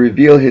 to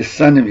reveal His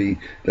Son to me,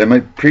 that I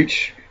might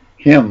preach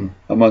Him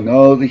among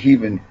all the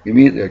heathen.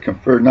 Immediately I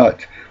conferred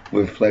not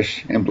with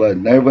flesh and blood.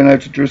 And I went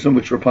out to Jerusalem,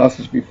 which were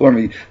apostles before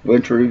me,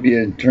 went to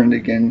Arabia, and turned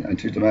again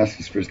unto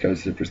Damascus. Praise God.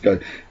 Praise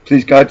God.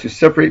 Please God to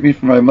separate me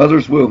from my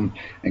mother's womb,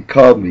 and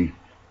called me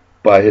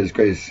by His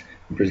grace.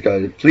 Praise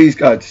God. Please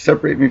God,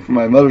 separate me from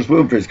my mother's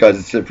womb. Praise God.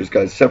 It's it. Praise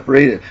God.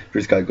 Separate it.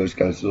 Praise God. Goes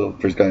God. So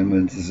praise God.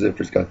 This is it.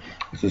 Praise God.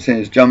 So saying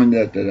it's jumping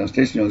that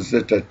station. This is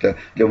it. That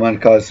they want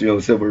to cause.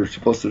 So we're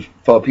supposed to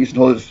follow peace and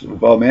holiness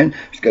with all men.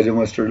 Praise God. Didn't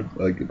want to stir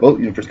like boat.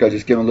 Praise God.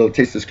 Just give them a little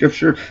taste of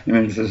Scripture.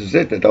 This is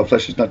it. That all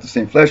flesh is not the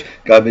same flesh.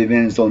 God made man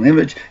in His own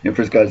image.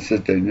 Praise God. It's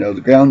it.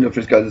 The ground.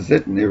 Praise God. Is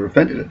it. And they were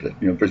offended at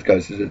that. Praise God.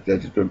 Is it.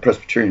 That it's been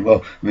Presbyterian.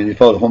 Well, they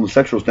follow the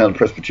homosexuals now, the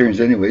Presbyterians,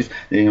 anyways.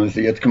 So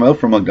you have to come out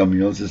from among them.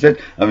 This is it.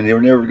 They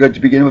were never good to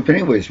begin with.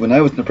 Anyways, when I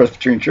was in the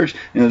Presbyterian Church,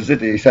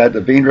 they had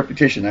a vain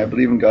reputation. I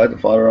believe in God, the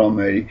Father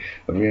Almighty.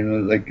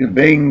 Like a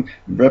vain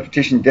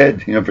reputation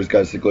dead. Praise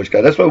God, glory to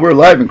God. That's why we're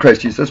alive in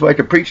Christ Jesus. That's why I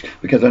can preach,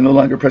 because I'm no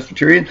longer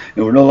Presbyterian,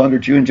 and we're no longer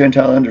Jew and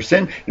Gentile under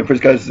sin. Praise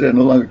God,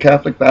 no longer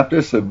Catholic,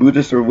 Baptist, or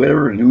Buddhist, or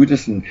whatever, and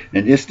Buddhist, and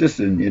Istis,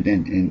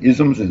 and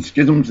isms, and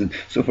schisms, and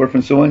so forth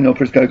and so on.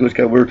 Praise God, glory to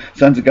God. We're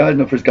sons of God.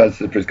 Praise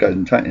God,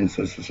 in time. And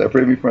so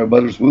separate me from my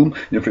mother's womb.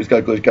 Praise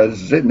God, glory to God.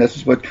 This is it, and this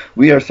is what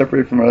we are,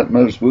 separated from our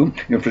mother's womb.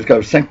 Praise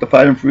God,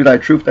 sanctify them through thy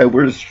truth. Thy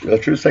word is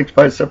truth.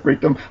 Sanctify,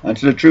 separate them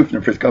unto the truth.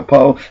 And praise God,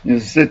 Paul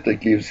is it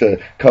that he was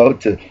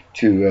called to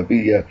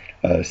be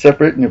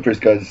separate. Praise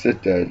God, is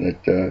it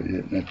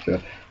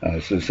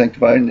so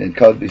sanctified and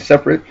called to be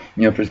separate.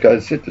 Praise God,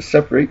 is it to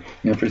separate.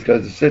 Praise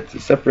God, is it to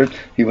separate.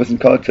 He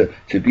wasn't called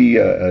to be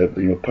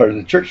part of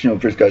the church.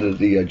 Praise God, of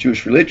the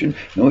Jewish religion.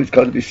 No, he's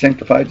called to be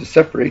sanctified, to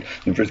separate.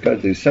 And praise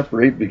God, to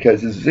separate,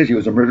 because this is it. He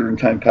was a murderer in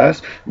time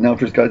past. Now,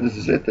 praise God, this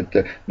is it.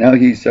 That now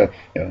he's the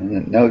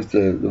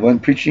one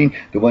preaching,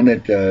 the one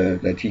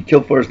that he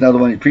killed for us. Now the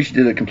one he preached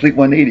did a complete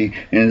 180.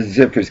 And this is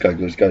it. Praise God,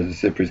 praise God, this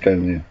is it. Praise God,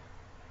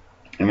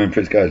 amen.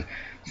 Praise God.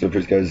 So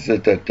praise God, is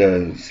it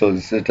that so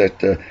is it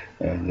that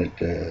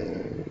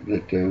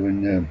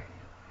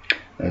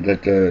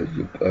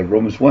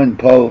Romans 1,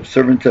 Paul,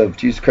 servant of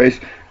Jesus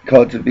Christ,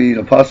 called to be an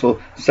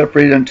apostle,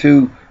 separated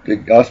unto the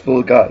gospel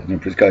of God.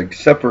 Praise God,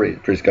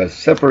 separate. Praise God,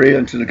 separate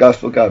unto the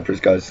gospel of God. Praise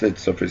God,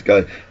 so praise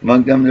God,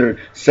 among them that are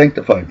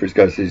sanctified. Praise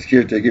God, says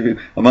here to give you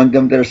among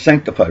them that are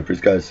sanctified. Praise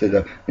God,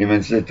 said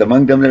amen. Said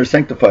among them that are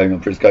sanctified.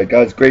 Praise God,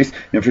 God's grace.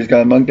 Praise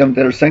God, among them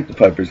that are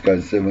sanctified. Praise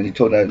God, said when He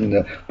told that in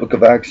the book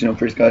of Acts.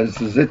 Praise God, this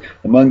is it.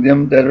 Among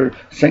them that are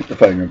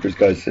sanctified. Praise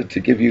God, said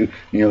to give you,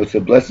 it's a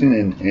blessing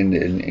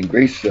and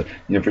grace.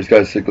 Praise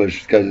God, said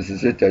praise God, this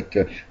is it.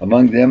 That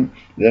among them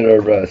that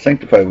are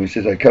sanctified. When He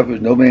says, I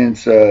covet no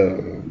man's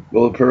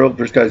gold pearl.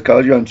 Praise God,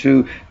 called you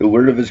unto the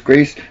word of His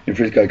grace. And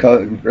praise God,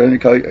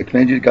 I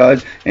commend you to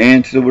God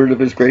and to the word of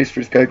His grace.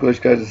 Praise God, glory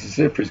to God, this is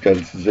it. Praise God,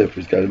 this is it.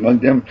 Praise God, among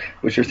them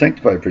which are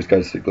sanctified. Praise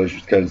God, glory to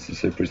God, this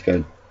is it. Praise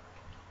God.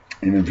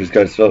 Amen. Praise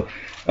God. So,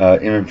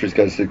 amen. Praise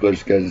God. Glory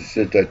to God. It's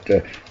it that,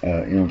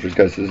 praise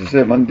God. It's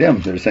among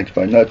them that are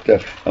sanctified, not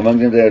among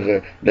them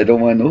that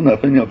don't want to know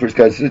nothing. Praise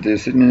God. They're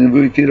sitting in the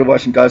movie theater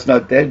watching God's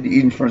Not Dead,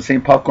 eating from the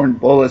same popcorn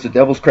bowl as the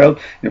devil's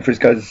crowd. Praise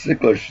God. It's it.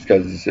 Glory to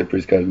God. It's it.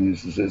 Praise God.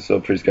 This is so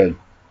praise God.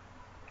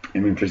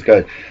 Amen. Praise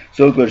God.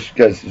 So, glory to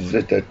God, is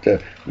it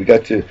that we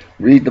got to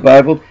read the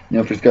Bible.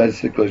 Praise God,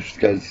 is it. Glory to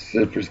God, is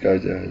it. Praise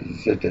God,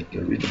 is it that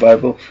read the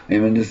Bible.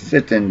 Amen. This is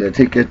it, and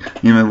take it.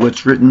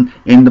 What's written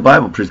in the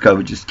Bible. Praise God.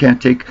 We just can't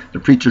take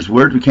the preacher's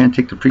word. We can't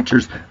take the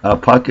preacher's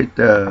pocket,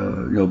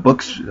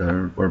 books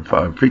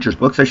or preacher's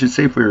books, I should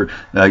say, for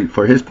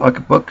his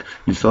pocketbook.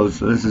 And so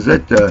this is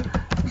it.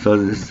 So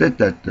this is it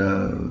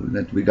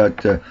that we got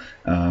to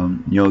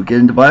get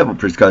in the Bible.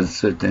 Praise God,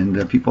 is it.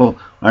 And people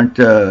aren't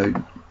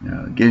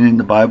getting in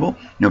the Bible.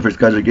 Praise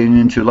God, they're getting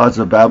into lots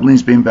of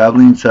babblings, being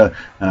babblings.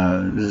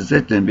 This is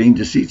it, and being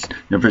deceits.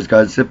 Praise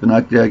God, it's it, but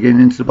not getting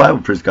into the Bible.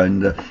 Praise God,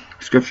 and the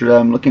scripture that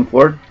I'm looking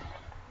for,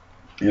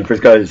 praise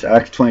God, is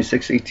Acts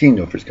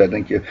 26:18. Praise God,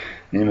 thank you.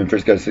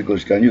 Praise God, glory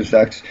to God. Use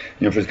Acts.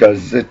 Praise God,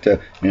 is it. I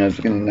was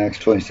looking in Acts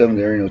 27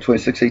 there.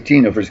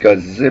 26:18. Praise God,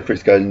 is it.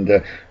 Praise God,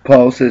 and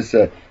Paul says.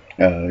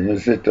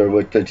 Is it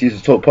what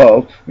Jesus told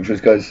Paul? Praise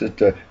God, is it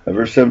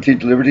verse 17?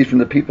 Deliver thee from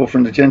the people,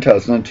 from the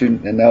Gentiles,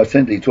 and now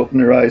send thee to open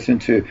their eyes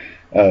and to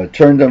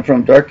turn them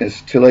from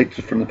darkness to light,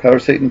 from the power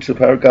of Satan to the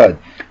power of God,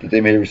 that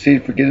they may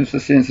receive forgiveness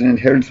of sins and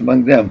inheritance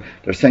among them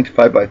that are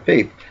sanctified by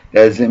faith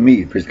that is in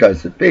me. Praise God,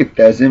 it's the faith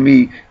that is in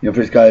me.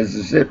 Praise God,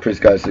 is it. Praise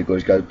God, it's the glory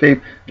to God. Faith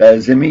that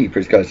is in me.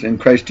 Praise God, it's in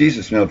Christ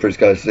Jesus. Praise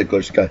God, it's the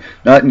glory to God.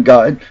 Not in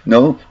God.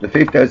 No, the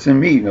faith that's in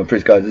me.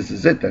 Praise God, this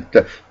is it. That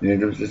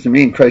this is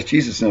me in Christ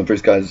Jesus.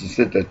 Praise God, this is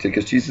it. That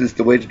because Jesus is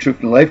the way, the truth,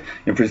 and life.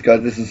 Praise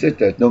God, this is it.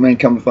 That no man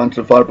cometh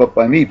unto the Father but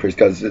by me. Praise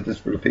God, this is it. This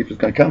is where the faith is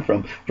going to come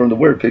from the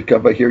Word. Faith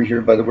comes by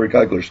hearing by the Word of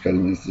God. Glory to God,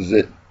 and this is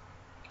it.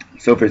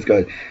 So praise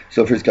God.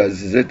 So praise God.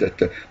 This is it.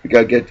 That we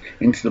gotta get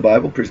into the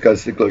Bible. Praise God.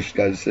 Glory to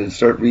God. Says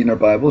start reading our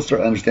Bible.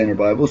 Start understanding our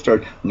Bible.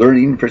 Start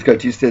learning. Praise God.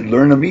 Jesus said,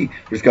 "Learn of me."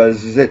 Praise God.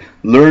 This is it.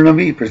 Learn of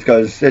me. Praise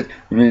God. This is it.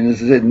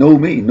 This is it. Know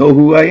me. Know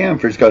who I am.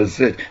 Praise God. This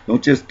is it.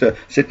 Don't just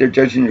sit there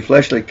judging your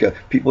flesh like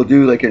people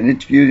do, like in an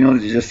interview.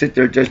 They just sit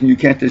there judging. You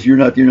can't. This. You're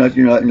not.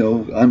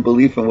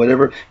 Unbelief and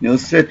whatever.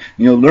 Sit.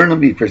 Learn of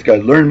me. Praise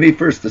God. Learn me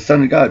first, the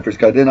Son of God. Praise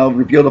God. Then I'll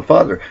reveal the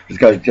Father. Praise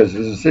God. Because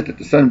this is it. That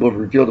the Son will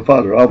reveal the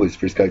Father always.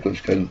 Praise God. Glory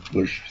to God.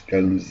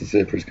 This is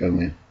it. Praise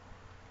God.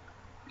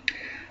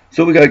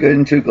 So we got to get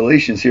into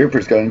Galatians here.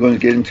 First, I'm going to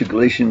get into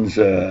Galatians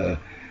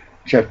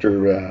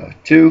chapter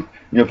 2. You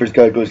know, first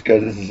God goes,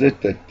 God, this is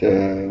it. That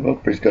well,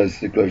 first God,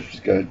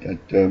 first God,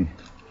 that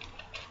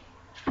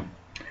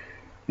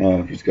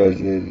first God,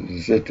 this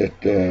is it. That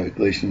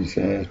Galatians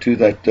 2.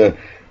 That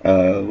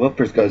well,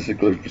 first God,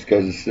 first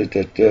God, this is it.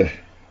 That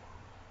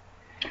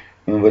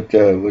what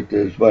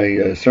is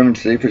my sermon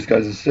today? First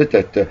God, this is it.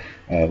 That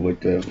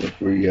what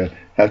we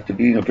have to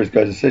be, you know, first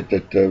God, is it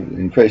that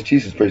in Christ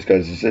Jesus, first God,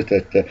 is it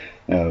that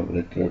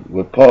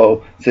what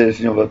Paul says,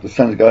 you know, about the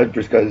Son of God,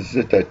 first God, is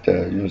it that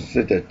you know, is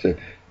it that you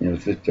know,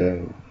 is it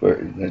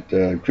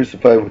that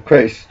crucified with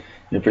Christ,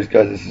 you know, first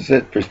God, this is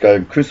it, first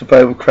God,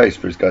 crucified with Christ,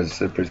 first God, is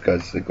it, first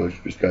God, is it,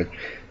 first God,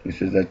 he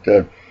says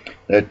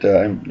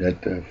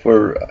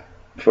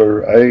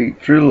for I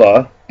through the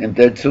law am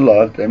dead to the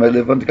law, that I might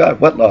live unto God.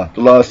 What law?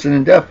 The law of sin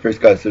and death.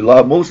 First God said, the law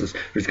of Moses.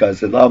 First God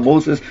said, the law of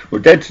Moses. We're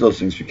dead to those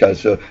things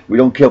because we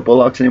don't kill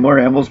bullocks anymore,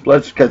 animals'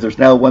 blood, because there's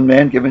now one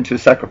man given to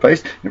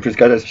sacrifice. And first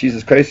God, that's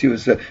Jesus Christ. He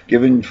was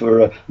given for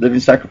a living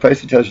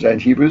sacrifice. He tells you that in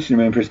Hebrews.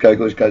 Remember, first God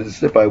goes, God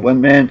is it by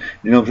one man.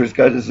 You know, first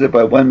God is it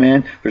by one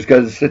man. First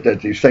God is it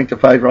that you're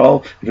sanctified for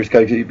all. First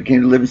God, he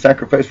became the living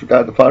sacrifice for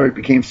God the Father. He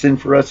became sin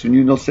for us who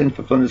knew no sin,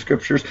 fulfilling the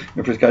scriptures.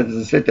 And first God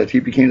is it that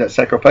he became that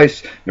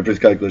sacrifice. And first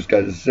God goes,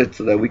 God is it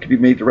so that we could be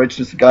made the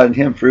righteousness of God in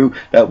him through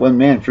that one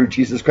man, through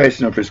Jesus Christ.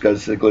 You know, first God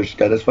said, glory to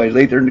God. That's why he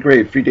laid there in the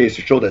grave 3 days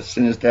to show that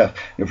sin is death.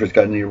 You know, first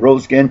God, and he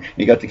arose again. And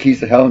he got the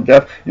keys to hell and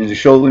death, and to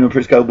show, you know,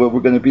 first God, where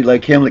we're going to be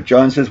like him. Like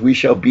John says, we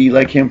shall be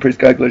like him. Praise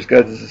God, glory to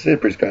God. This is it.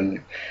 Praise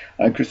God.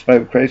 I'm crucified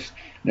with Christ.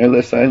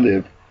 Nevertheless, I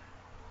live.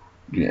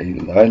 Yeah,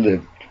 I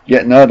live.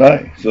 Yet not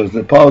I. So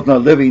Paul's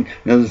not living,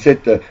 you know,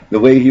 the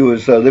way he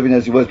was living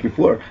as he was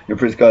before. You know,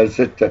 praise God.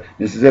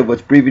 This is it.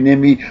 What's breathing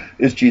in me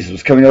is Jesus.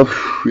 What's coming out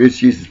is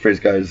Jesus. Praise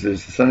God. It's the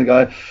Son of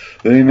God.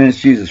 Amen. It's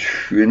Jesus.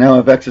 We now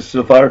have access to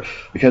the Father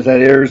because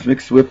that air is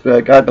mixed with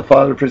God the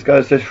Father. Praise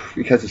God.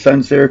 Because the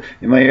Son's there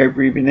in my air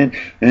breathing in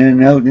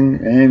and out, and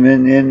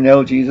amen, in and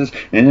out, Jesus,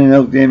 in and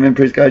out, amen.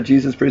 Praise God,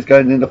 Jesus. Praise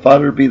God. And then the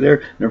Father will be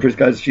there. And praise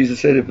God, as Jesus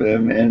said,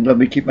 and let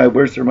me keep my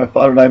words there. My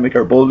Father and I make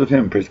our bold with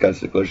him. Praise God.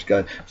 So glory to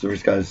God. So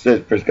praise God. That's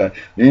it. Praise God.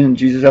 In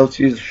Jesus out,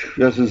 Jesus.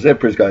 This is it.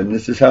 Praise God. And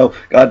this is how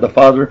God the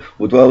Father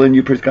will dwell in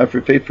you. Praise God, for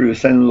faith through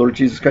his Son, the Lord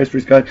Jesus Christ.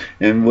 Praise God.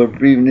 And we're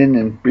breathing in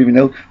and breathing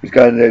out. Praise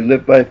God. And I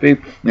live by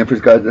faith. And praise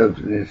God,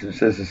 it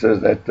says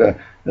that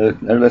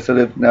unless I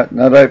live, not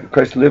I, but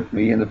Christ lived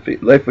me in the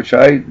life which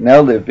I now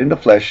live in the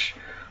flesh.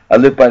 I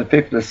live by the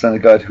faith of the Son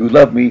of God who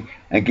loved me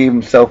and gave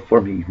himself for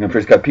me. And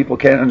praise God, people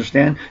can't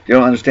understand. They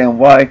don't understand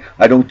why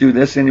I don't do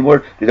this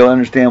anymore. They don't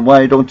understand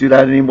why I don't do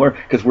that anymore.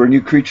 Because we're a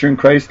new creature in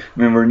Christ.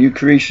 Remember, we're a new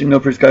creation. No,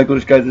 praise God,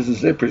 glory to God, this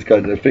is it. Praise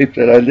God, the faith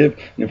that I live.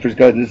 You know, praise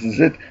God, this is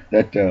it.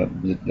 That I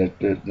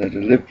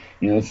live.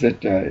 You know, it's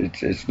it.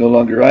 It's no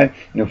longer I. You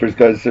know, praise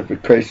God, it's it for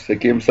Christ that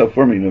gave himself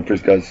for me. You know,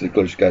 praise God, it's it,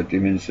 glory to God.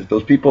 Amen. It's it.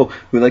 Those people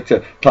who like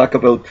to talk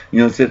about,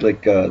 you know, it's it,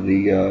 like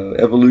the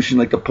evolution,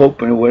 like the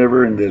Pope and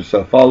whatever, and there's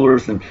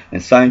followers and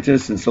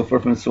scientists and so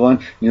forth and so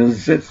on. You know,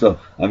 this is it. So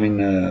I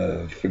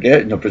mean, forget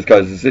it. You know, praise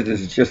God, this is it.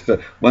 This is just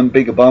one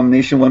big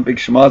abomination, one big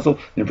schmozzle.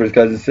 You know, praise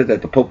God, this is it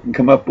that the Pope can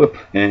come up with,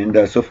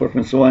 and so forth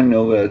and so on. You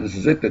know, this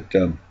is it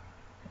that.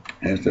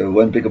 It's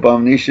one big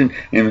abomination,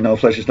 and all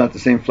flesh is not the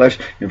same flesh.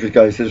 And praise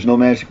God, he says there's no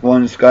magic wand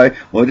in the sky.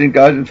 Well, didn't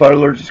God and Father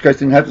Lord Jesus Christ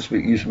didn't have to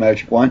use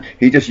magic wand.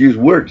 He just used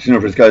words. You know,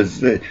 praise God.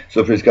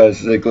 So praise God,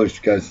 glory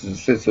to God.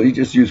 So he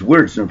just used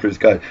words. You know, praise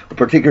God.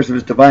 Partakers of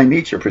his divine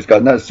nature. Praise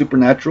God, not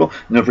supernatural.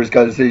 You know, praise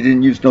God. He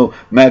didn't use no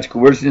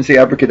magical words. He didn't say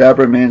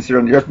abracadabra, man sit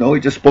on the earth. No,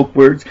 he just spoke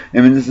words.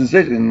 I mean, this is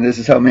it, and this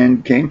is how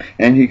man came,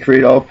 and he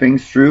created all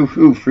things through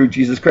who? Through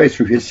Jesus Christ,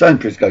 through his Son.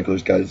 Praise God, glory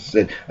to God. This is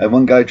it.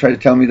 One guy tried to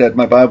tell me that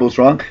my Bible's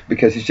wrong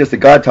because he's just a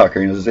God talker.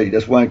 You know, he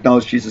doesn't want to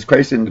acknowledge Jesus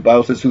Christ, and the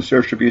Bible says,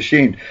 whosoever should be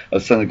ashamed of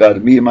the Son of God,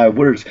 of me and my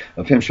words,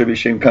 of him should be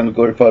ashamed, come to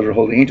glory, Father,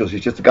 holy angels.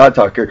 He's just a God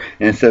talker,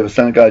 and instead of a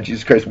Son of God,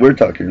 Jesus Christ, word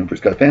talker. You know, praise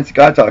God, fancy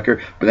God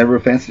talker, but never a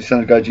fancy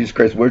Son of God, Jesus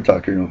Christ, word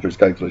talker. You know, praise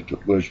God, glory,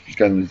 praise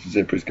God, this is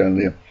it, praise God,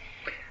 Leah.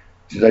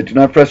 He says, I do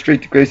not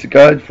frustrate the grace of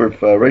God, for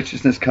if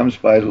righteousness comes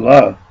by the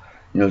law,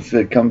 you know,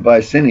 it comes by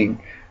sinning,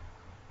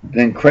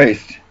 then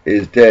Christ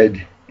is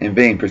dead in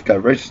vain. Praise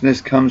God. Righteousness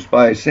comes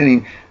by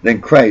sinning, then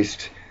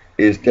Christ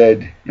is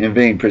dead in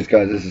vain. Praise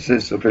God. This is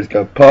it. So praise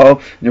God.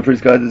 Paul, you know,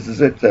 praise God. This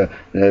is it.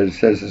 It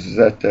says this is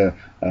that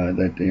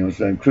you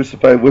know, I'm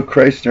crucified with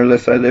Christ.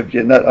 Nevertheless I live,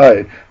 yet not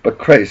I, but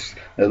Christ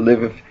that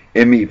liveth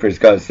in me. Praise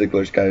God. Say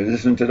glory to God.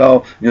 Isn't it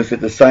all? You know, it's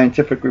the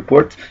scientific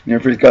report. You know,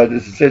 praise God.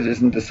 This is it.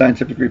 Isn't the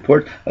scientific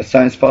report a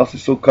science falsely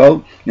so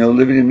called? You know,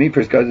 living in me.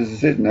 Praise God. This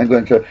is it. And I'm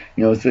going to,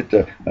 you know, it's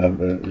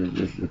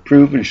it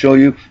prove and show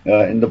you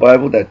in the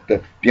Bible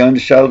that beyond a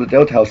shadow of a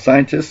doubt, how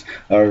scientists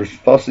are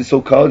falsely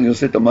so called. You know,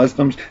 the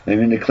Muslims. I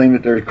mean, they claim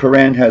that their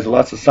Quran has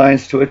lots of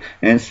science to it,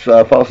 and it's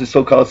falsely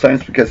so called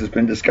science because it's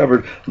been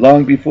discovered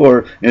long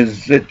before.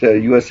 Is it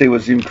USA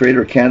was even created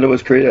or Canada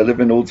was created? I live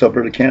in old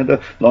Alberta,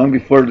 Canada, long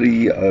before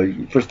the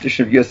first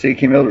edition of USA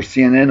came out, or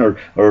CNN,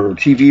 or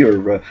TV,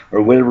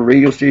 or whatever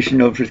radio station,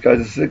 praise God,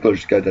 this is it, glory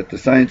to God, that the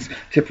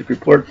scientific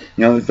report,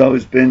 has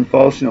always been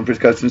false, praise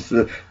God, since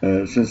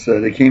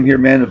they came here,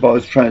 man, have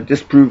always trying to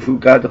disprove who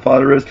God the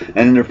Father is, and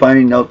then they're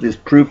finding out this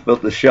proof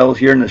about the shell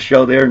here and the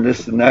shell there and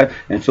this and that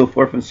and so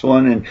forth and so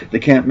on, and they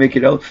can't make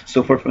it out,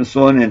 so forth and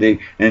so on,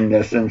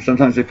 and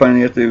sometimes they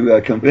finally have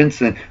to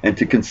convince and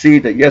to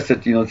concede that yes,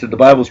 that that the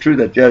Bible's true,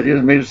 that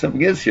maybe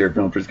something is here,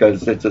 praise God.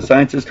 It's the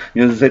scientists,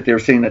 that they were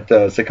saying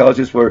that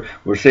psychologists were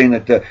saying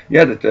that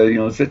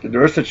that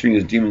there are such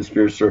things as demon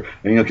spirits or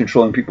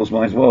controlling people's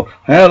minds. Well,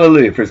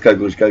 hallelujah, praise God,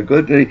 glory to God.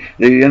 Good,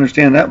 they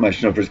understand that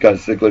much, praise God.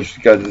 Glory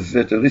to God.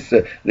 At least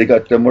they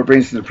got more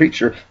brains than the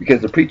preacher,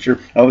 because the preacher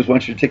always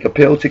wants you to take a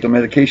pill, take a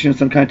medication of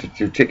some kind,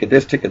 to take a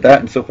this, take a that,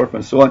 and so forth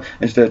and so on,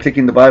 instead of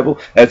taking the Bible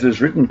as it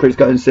is written, praise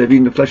God, instead of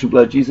eating the flesh and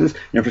blood of Jesus.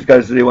 Praise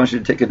God, they want you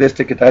to take a this,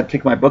 take a that,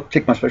 take my book,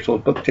 take my special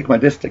book, take my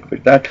this, take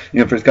that,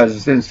 praise God,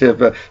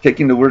 instead of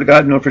taking the word of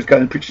God, praise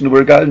God, and preaching the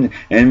word of God,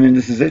 and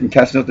this is it, and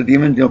casting out the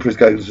demon, praise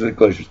God,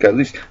 at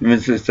least,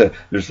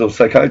 there's those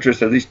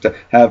psychiatrists at least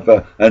have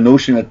a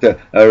notion that,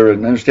 or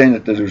an understanding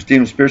that there's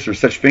demon spirits or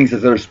such things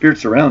as other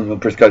spirits around,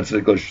 praise God, at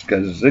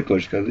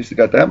least they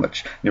got that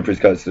much, praise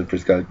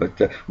God,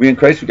 but we in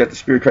Christ, we got the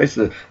Spirit of Christ,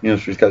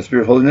 praise God,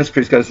 Spirit of holiness,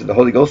 praise God, the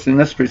Holy Ghost in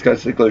us, praise God,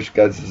 this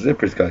is it,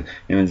 praise God,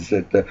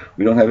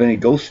 we don't have any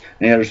ghosts,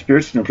 any other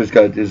spirits, praise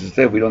God, this is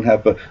it, we don't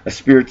have a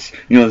spirits,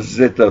 this is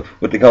it,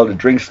 what they call the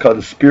drinks called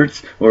the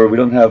spirits, or we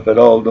don't have at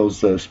all those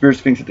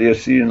spirits things that they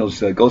see, and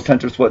those ghost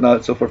hunters,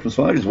 whatnot, so forth and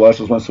so on. I just watch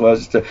those once in a while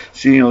just to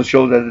see,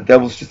 show that the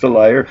devil's just a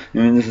liar.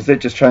 This is it,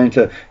 just trying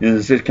to, this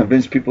is it,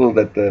 convince people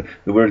that the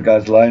word of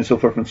God's a lie, and so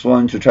forth and so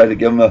on, to try to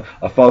give them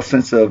a false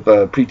sense of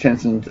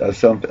pretense and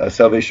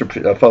salvation,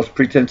 a false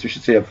pretense, I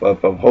should say, of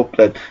hope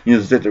that,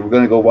 this is it, that we're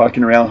going to go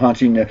walking around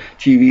haunting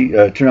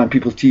TV, turn on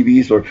people's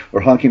TVs,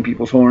 or honking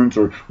people's horns,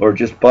 or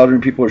just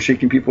bothering people, or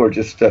shaking people, or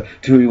just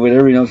doing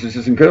whatever. It's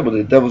just incredible.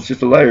 The devil's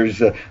just a liar.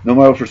 No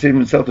marvel for Satan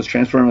himself is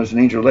transformed as an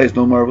angel of light.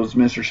 No marvel as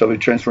ministers shall be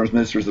transformed as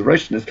ministers of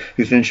righteousness,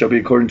 whose then shall be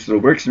according to the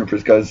works. And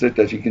praise God, is it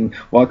that you can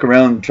walk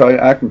around and try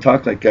to act and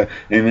talk like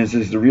this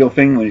is the real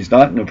thing when he's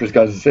not. Praise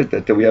God, is it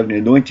that we have the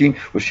anointing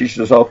which teaches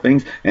us all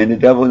things, and the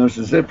devil knows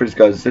is it. Praise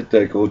God, is it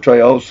that will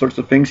try all sorts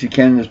of things he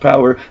can in his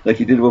power, like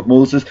he did with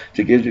Moses,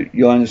 to get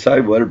you on his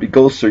side, whether it be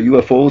ghosts or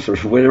UFOs or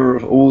whatever,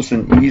 O's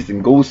and E's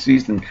and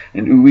ghosties and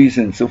ooies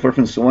and so forth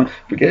and so on.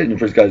 Forget it.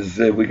 Praise God, is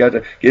it, we got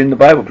to get in the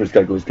Bible. Praise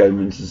God, goes God,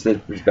 is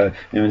it, praise God,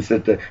 it's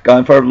that God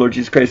and Father Lord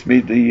Jesus Christ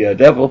made the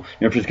devil.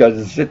 Praise God,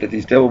 is it that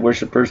these devil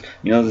worshippers,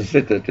 is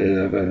it that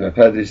I've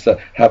had this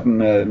happen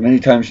many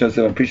times. When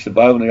I preach the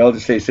Bible, and they all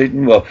just say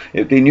Satan. Well,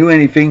 if they knew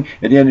anything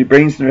and they had any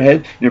brains in their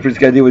head, praise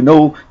God, they would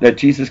know that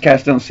Jesus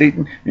cast down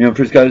Satan.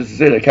 Praise God, is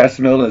it, I cast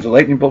him out as a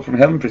lightning bolt from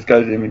heaven. Praise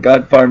God,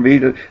 God Father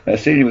made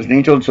Satan, he was an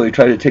angel, and so he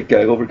tried to take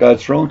over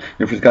God's throne.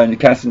 Praise God, and he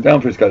cast him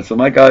down. Praise God. So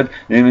my God,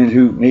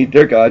 who made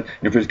their God,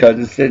 praise God,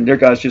 is it, and their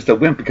God's just a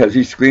wimp, because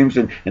he screams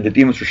and the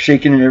demons were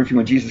shaking and everything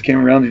when Jesus came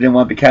around. They didn't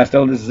want to be cast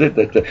out. This is it,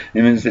 that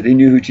they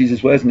knew who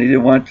Jesus was, and they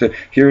didn't want to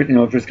hear it.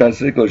 Praise God,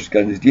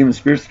 these demon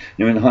spirits,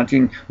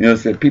 haunting,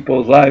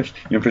 people's lives.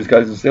 Praise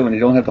God, when they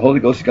don't have the Holy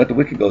Ghost, you got the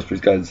wicked ghost.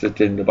 Praise God,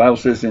 and the Bible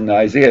says in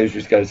Isaiah,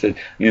 praise God, said,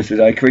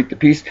 I create the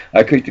peace,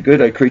 I create the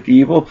good, I create the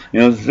evil.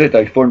 This is it.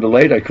 I form the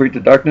light, I create the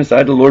darkness.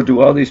 I, the Lord,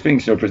 do all these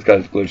things. Praise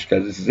God,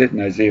 this is it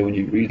in Isaiah. When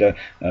you read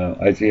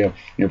Isaiah,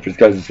 praise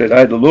God, it said,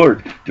 I, the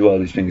Lord, do all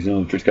these things.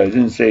 Praise God, it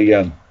didn't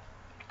say.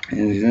 He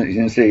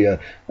didn't say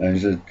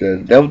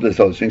the devil does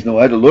all these things. No,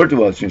 I, the Lord,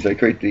 do all these things. I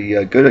create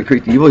the good, I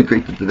create the evil, I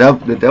create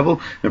the devil.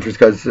 And praise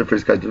God,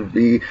 to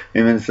be,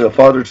 it's a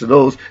father to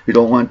those who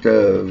don't want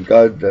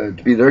God to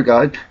be their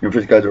God.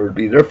 Praise God, or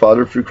be their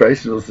father through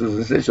Christ. And this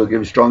is it. She'll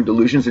give you strong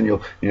delusions, and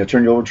you'll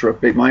turn you over to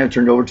reprobate mind,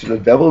 turn you over to the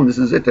devil. And this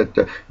is it.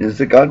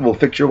 That God will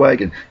fix your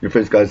wagon.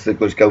 Praise God,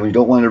 when you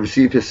don't want to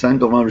receive His Son,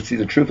 don't want to receive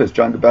the truth, as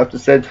John the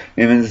Baptist said.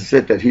 Amen. This is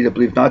it. That he that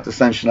believe not the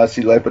Son shall not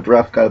see life, but the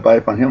wrath of God abide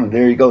upon him. And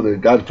there you go. The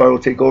God the Father will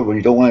take over. When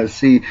you don't want to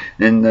see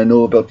and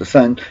know about the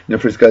Son,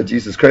 praise God,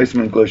 Jesus Christ,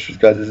 glory to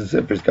God, this is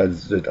it, praise God,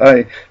 this is it.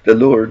 I, the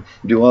Lord,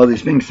 do all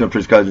these things,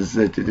 praise God, this is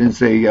it. It didn't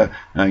say,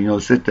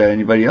 sit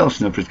anybody else,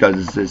 praise God,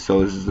 this is it.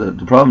 So this is the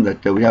problem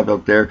that we have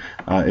out there,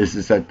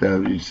 is that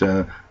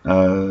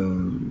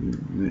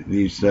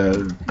these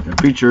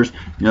preachers,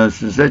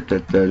 this is it,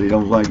 that they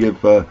don't want to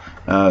give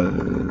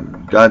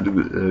God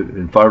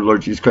and Father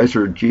Lord Jesus Christ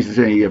or Jesus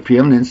any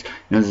preeminence.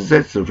 This is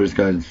it. So praise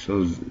God.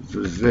 So this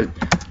is it.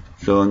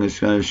 So I'm just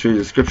going to show you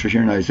the scripture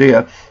here in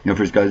Isaiah.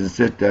 Praise God, it's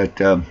it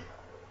that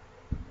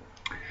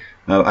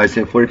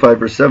Isaiah 45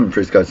 verse 7.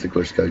 Praise God,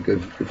 praise God.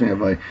 Good thing I have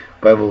my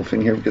Bible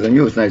thing here, because I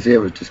knew it was in Isaiah,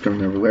 but just couldn't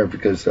remember where,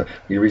 because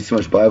you read so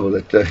much Bible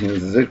that this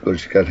is it.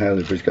 Praise God,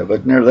 hallelujah, praise God.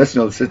 But nevertheless,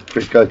 it's it.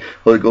 Praise God,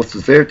 Holy Ghost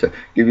is there to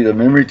give you the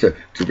memory, to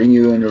bring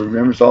you into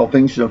remembrance all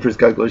things. Praise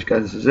God, glory to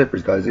God. This is it.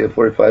 Praise God, Isaiah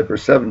 45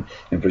 verse 7.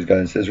 And praise God,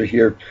 it says right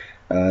here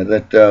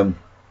that.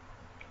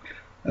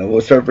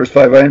 We'll start verse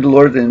 5. I am the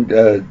Lord, and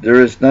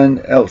there is none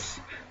else.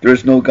 There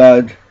is no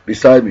God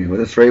beside me. Well,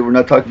 that's right. We're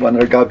not talking about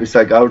another God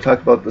beside God. We're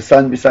talking about the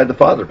Son beside the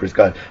Father, praise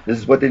God. This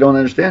is what they don't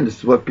understand. This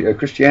is what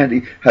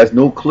Christianity has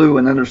no clue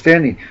and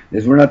understanding.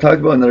 Is we're not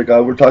talking about another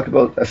God. We're talking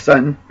about a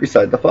Son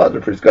beside the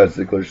Father, praise God.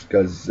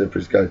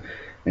 Praise God.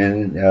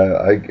 And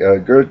I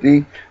gird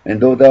thee, and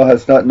though thou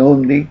hast not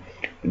known me,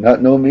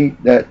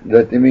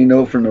 that they may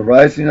know from the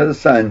rising of the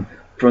sun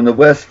from the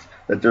west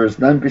that there is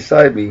none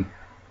beside me.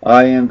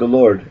 I am the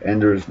Lord,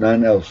 and there is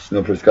none else.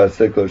 No, praise God,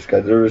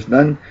 God. There is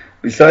none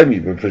beside me,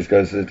 but praise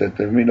God, that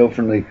they may know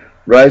from the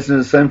rising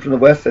of the sun from the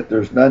west that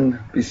there is none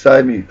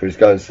beside me. Praise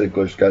God,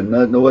 God.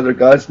 No other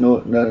gods, no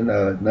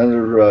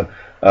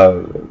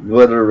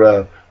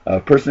other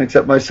person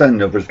except my Son.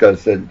 No, praise God,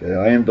 said,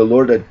 I am the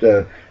Lord,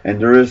 and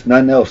there is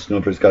none else.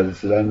 No, praise God, it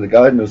says, I am the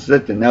God, no, this is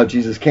it. And now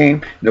Jesus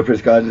came. No,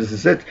 praise God, this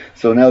is it.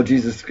 So now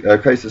Jesus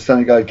Christ, the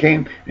Son of God,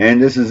 came,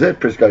 and this is it.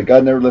 Praise God.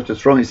 God never left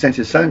his throne. He sent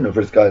his Son. No,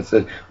 praise God,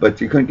 said,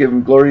 but you couldn't give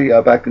him glory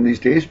back in these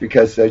days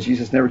because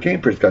Jesus never came.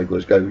 Praise God,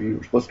 glory to God. You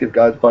were supposed to give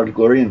God the Father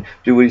glory and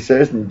do what he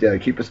says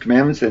and keep his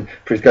commandments. And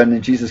praise God. And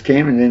then Jesus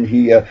came, and then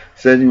he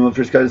said,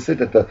 praise God, said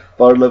that the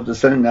Father loved the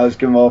Son, and now he's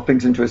given all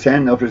things into his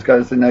hand. Now, praise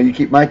God, said, now you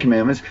keep my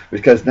commandments,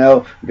 because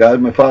now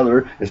God, my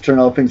Father, has turned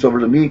all things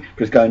over to me,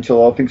 praise God, until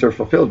all things are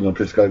fulfilled. No,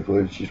 praise God,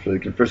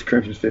 like in 1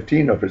 Corinthians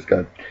 15, no, praise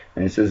God.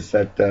 And it says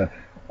that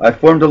I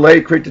form the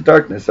light, create the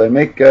darkness, I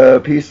make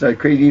peace, and I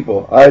create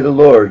evil. I, the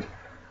Lord,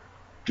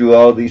 do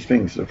all these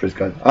things. So praise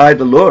God. I,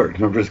 the Lord.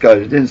 Praise God.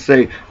 It didn't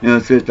say,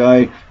 it said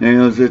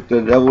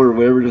the devil or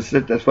whatever it is.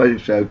 That's why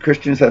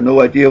Christians have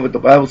no idea what the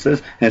Bible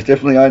says, and it's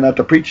definitely I, not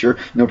the preacher.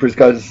 Praise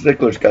God. It's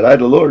praise God. I,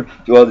 the Lord,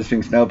 do all these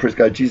things. Now, praise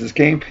God. Jesus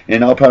came,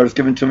 and all power is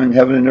given to him in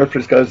heaven and earth.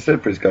 Praise God. It's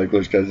it. Praise God.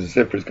 Glory to God. It's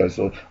it. Praise God.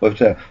 So what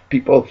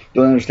people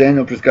don't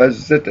understand, praise God,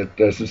 it's it.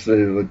 That since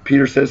what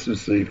Peter says,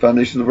 since the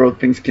foundation of the world,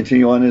 things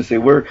continue on as they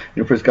were.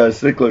 Praise God.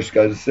 It's it. Glory to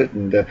God. It's it.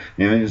 And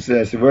as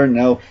they were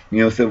now,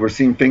 so we're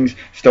seeing things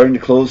starting to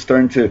close,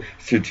 starting to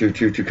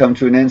come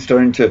to an end,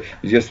 starting to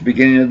just the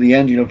beginning of the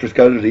end, praise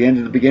God, or the end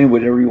of the beginning,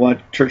 whatever you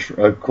want,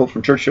 quote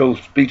from Churchill's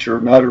speech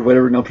or not, or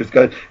whatever, no, praise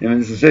God, and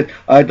this is it.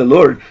 I, the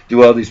Lord,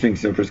 do all these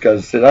things, praise God.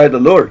 I said, I, the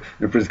Lord,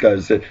 praise God.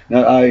 I said,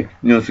 not I,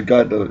 so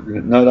God,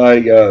 not I,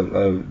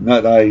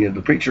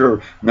 the preacher,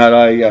 or not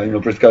I,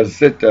 praise God.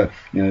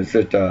 I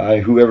said, I,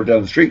 whoever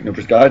down the street,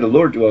 praise God, I, the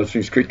Lord, do all these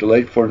things, create the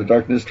light, form the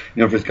darkness,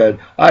 praise God.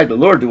 I, the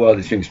Lord, do all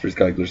these things, praise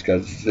God, praise God.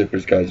 This is it,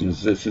 praise God.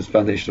 This is the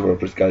foundation of the world,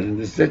 praise God, and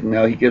this is it. And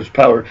now he gives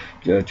power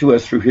to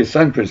us through his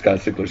Son, praise God,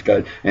 praise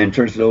God, and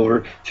turns it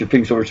over to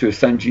things over to his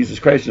Son, Jesus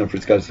Christ,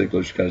 praise God,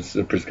 praise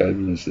God, praise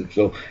God.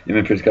 So,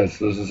 amen, praise God.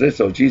 So this is it.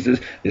 So Jesus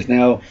is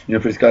now,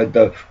 praise God,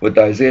 what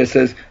Isaiah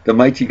says, the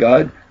mighty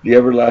God, the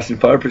everlasting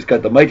Father, praise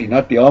God, the mighty,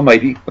 not the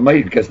almighty, the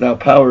mighty, because now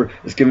power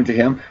is given to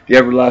him, the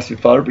everlasting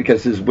Father,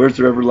 because his words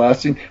are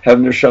everlasting. Heaven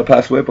and earth shall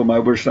pass away, but my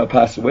words shall not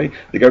pass away.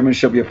 The government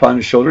shall be upon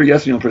his shoulder.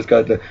 Yes, praise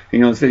God,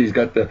 he's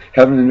got the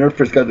heaven and earth,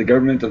 praise God, the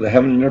government of the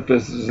heaven and earth,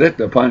 this is it,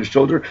 upon his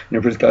shoulder,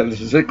 praise God,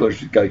 this is it, glory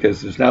to God,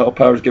 because there's now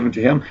power is given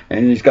to him,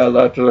 and he's got a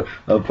lot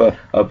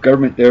of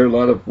government there, a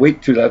lot of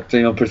weight to that,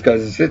 praise God,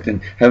 this is it,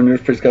 and heaven and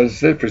earth, praise God, this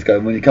is it, praise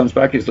God. When he comes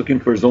back, he's looking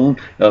for his own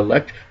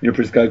elect,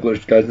 praise God, glory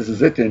to God, this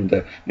is it, and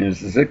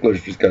this is it, glory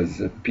to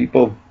God.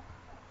 People,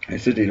 I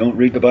said they don't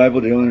read the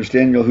Bible, they don't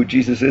understand who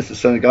Jesus is, the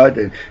Son of God,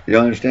 they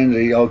don't understand,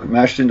 they all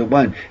mashed into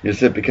one.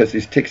 Said because they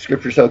take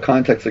scriptures out of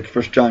context, like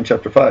 1 John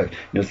chapter 5.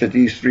 Said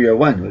these three are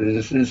one.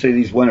 It didn't say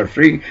these one are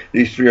three,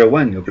 these three are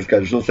one. Praise God.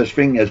 There's no such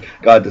thing as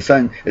God the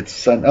Son, it's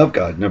the Son of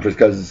God. Praise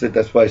God.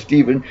 That's why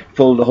Stephen,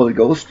 full of the Holy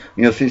Ghost,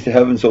 sees the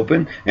heavens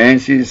open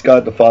and sees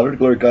God the Father, the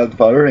glory of God the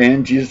Father,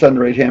 and Jesus on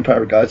the right hand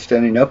power of God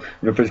standing up.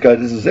 Praise God,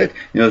 this is it.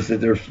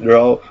 They're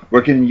all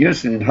working in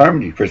unison, in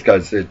harmony. Praise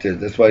God.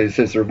 That's why it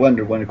says they're one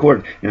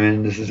accord.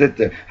 And this is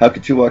it. How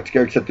could two walk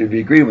together except they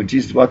be agreed? When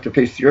Jesus walked the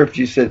face of the earth,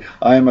 Jesus said,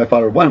 I and my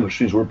Father are one, which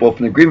means we're both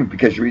in agreement,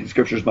 because you read the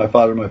scriptures, my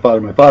Father, my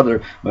Father, my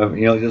Father.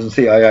 He doesn't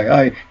say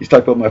I. He's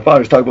talking about my Father.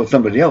 He's talking about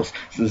somebody else.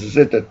 So this is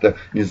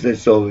it.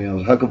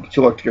 So how come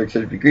two walk together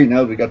except they be agreed?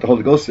 Now we got the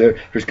Holy Ghost there.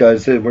 First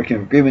God said working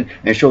in agreement,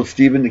 and showed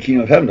Stephen the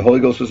kingdom of heaven. The Holy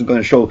Ghost wasn't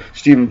going to show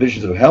Stephen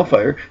visions of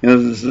hellfire.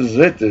 This is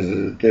it.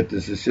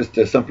 This is just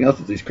something else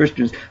that these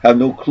Christians have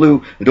no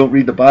clue. They don't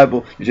read the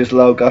Bible. They just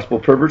allow gospel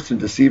perverts and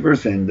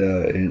deceivers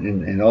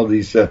and all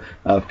these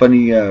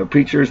funny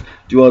preachers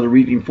do all the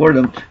reading for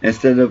them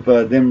instead of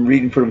them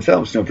reading for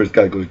themselves. Praise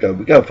God, glory to God.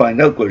 We got to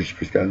find out, glory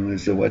to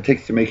God, what it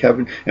takes to make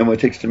heaven and what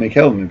it takes to make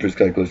hell. And praise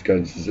God, glory to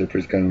God. This is it,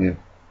 praise God.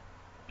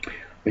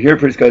 But here,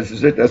 praise God, this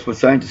is it. That's what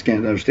scientists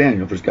can't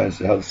understand. Praise God,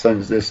 how the sun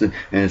is this, and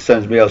the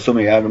sun's made out of so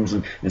many atoms,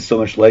 and so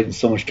much light, and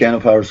so much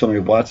candle power, so many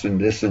watts, and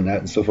this and that,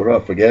 and so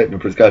forth. Forget it. And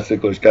praise God,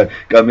 glory to God.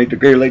 God made the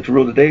greater light to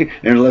rule the day,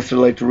 and the lesser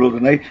light to rule the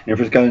night. And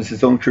praise God, it's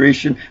His own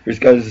creation. Praise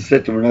God, this is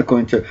it. And we're not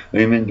going to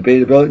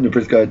debate about it. And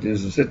praise God,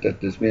 this is it.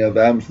 That it's made out of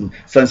atoms and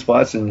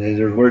sunspots, and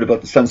they're worried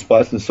about the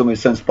sunspots, and so many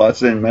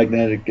sunspots and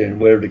magnetic and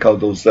whatever they call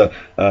those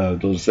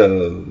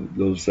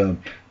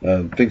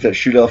things that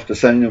shoot off the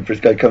sun, and praise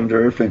God, come to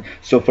earth, and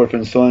so forth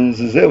and so on. This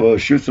is it. Well, it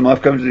shoots them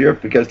off, comes to the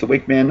earth because to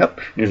wake man up.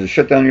 There's a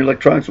shut down your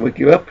electronics and wake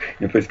you up.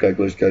 And praise God,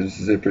 glory to God. This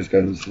is it. Praise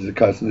God. This is it.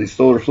 Constantly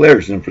solar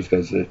flares. And praise God.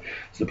 This is it.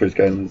 So praise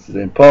God. This is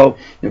it. And Paul.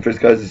 And praise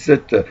God. This is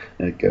it.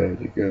 Like I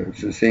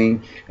was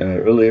saying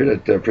earlier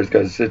that praise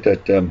God. This is it.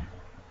 That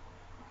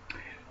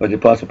but the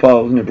Apostle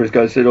Paul, praise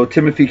God, said, "O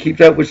Timothy, keep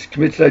that which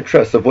commits thy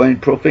trust, avoiding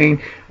profane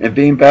and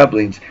vain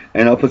babblings,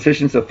 and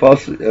oppositions of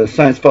false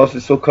science falsely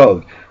so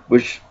called,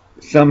 which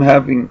some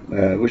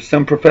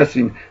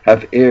professing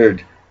have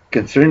erred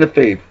concerning the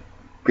faith.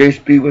 Grace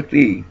be with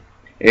thee."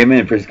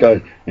 Amen. Praise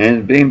God.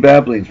 And vain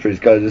babblings. Praise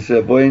God. This is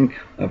avoiding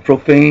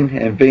profane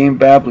and vain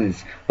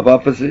babblings of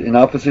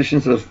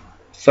oppositions of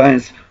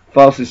science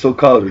falsely so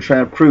called. They're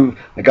trying to prove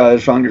that God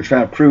is wrong. They're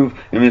trying to prove,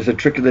 and it's a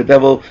trick of the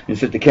devil.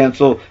 It's to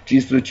cancel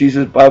Jesus with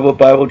Jesus, Bible,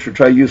 to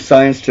try to use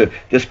science to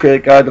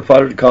discredit God the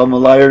Father, to call him a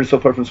liar, and so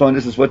forth and so on.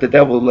 This is what the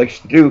devil likes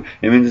to do.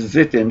 I mean, this is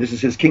it, and this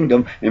is his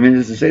kingdom. I mean,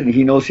 this is it, and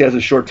he knows he has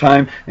a short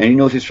time, and he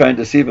knows he's trying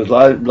to deceive a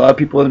lot of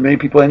people, and many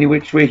people any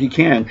which way he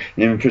can.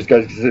 And praise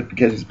God, this is it,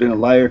 because he's been a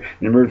liar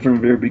and a murderer from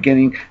the very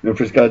beginning. And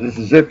praise God, this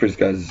is it. Praise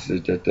God, this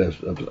is it,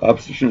 that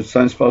opposition of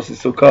science falsely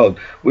so called,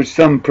 which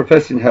some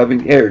professing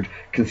having erred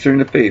concerning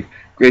the faith.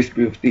 Grace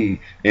be with thee.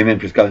 Amen.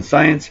 Praise God.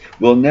 Science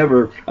will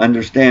never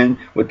understand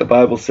what the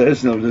Bible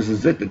says. No, this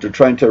is it, that they're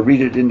trying to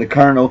read it in the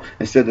carnal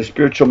instead of the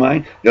spiritual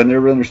mind. They'll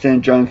never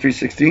understand John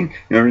 3:16.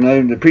 Not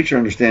even the preacher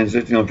understands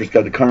it. Praise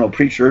God, the carnal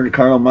preacher, the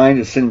carnal mind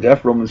is sin and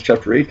death, Romans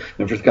chapter 8.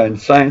 Praise God, in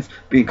science,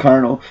 being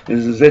carnal,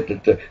 this is it,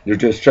 that they're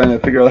just trying to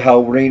figure out how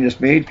rain is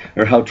made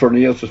or how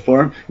tornadoes is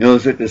formed.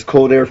 Is it this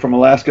cold air from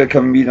Alaska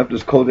coming meeting up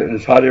this cold and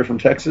this hot air from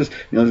Texas?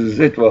 This is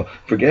it. Well,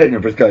 forget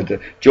it. Praise God,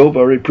 Job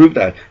already proved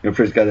that.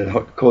 Praise God,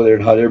 that cold air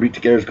and hot air beat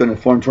together is going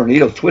to form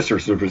tornadoes,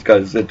 twisters. Praise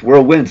God, is that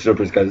whirlwinds.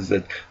 Praise God, is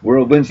that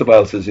whirlwinds. The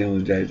Bible says,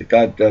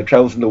 God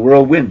travels in the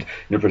whirlwind.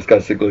 Praise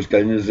God, goes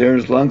God in his air,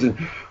 his lungs, and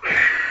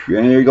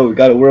there you go. We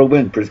got a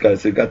whirlwind. Praise God.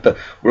 So we got the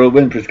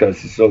whirlwind. Praise God.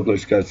 So glory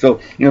to God. So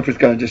praise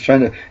God. Just trying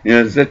to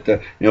is it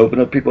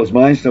open up people's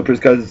minds. Praise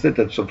God. Is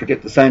it. So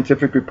forget the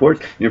scientific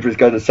reports. Praise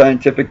God. The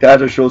scientific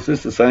data shows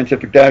this. The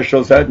scientific data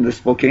shows that. And this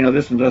volcano,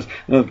 this and this.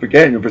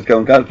 Forget. Praise God.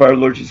 When God the Father,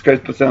 Lord Jesus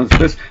Christ puts down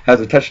this,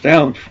 has a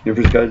touchdown.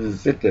 Praise God.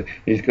 Is it.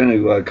 He's going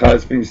to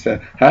cause things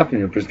to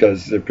happen. Praise God.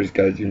 Is it. Praise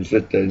God. Is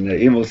it. And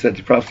Amos said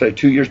to prophesy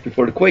 2 years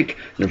before the quake.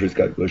 Praise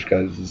God. Glory to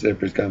God. Is it.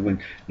 Praise God.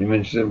 When he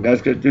mentions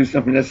God's going to do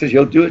something, that says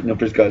He'll do it.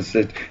 Praise God.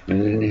 Said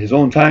in his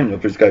own time,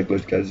 praise God,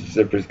 glory to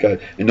God, praise God,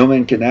 and no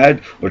man can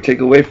add or take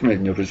away from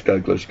it, praise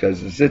God, glory to God,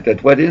 said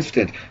that what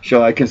instant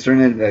shall I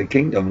concern a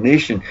kingdom,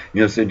 nation,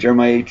 said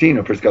Jeremiah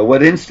 18, praise God,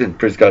 what instant,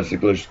 praise God,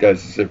 glory to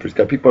God, praise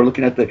God, people are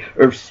looking at the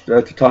earth's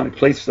tectonic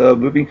plates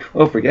moving,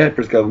 forget it,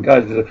 praise God, when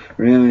God,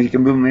 he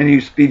can move them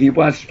any speed he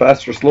wants,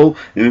 fast or slow,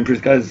 and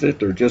praise God, is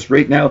it, or just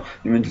right now,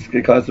 just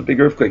going to cause a big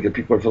earthquake that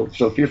people are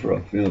so fearful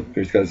of,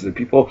 praise God, the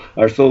people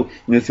are so,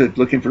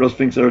 looking for those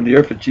things that are on the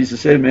earth, but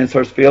Jesus said, man's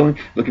heart's failing,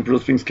 looking for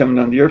those things coming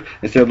on the earth,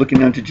 instead of looking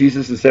down to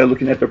Jesus, instead of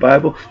looking at their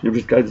Bible,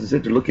 praise God, is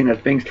it, they're looking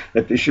at things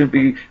that they shouldn't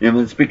be,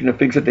 speaking of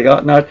things that they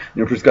ought not,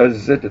 praise God,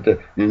 is it, that the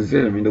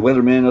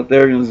weatherman out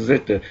there, is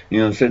it,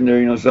 sitting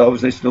there, it's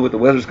always nice to know what the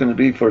weather's going to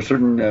be for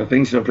certain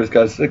things, praise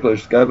God, is it,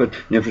 praise God, but,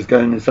 praise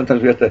God, and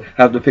sometimes we have to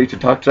have the faith to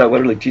talk to that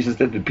weather, like Jesus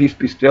did, the peace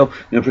be still,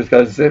 praise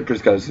God, is it,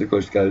 praise God, is it,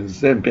 praise God,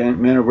 is it,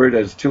 man or word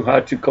that's too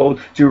hot, too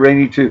cold, too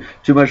rainy, too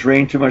much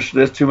rain, too much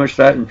this, too much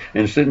that,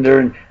 and sitting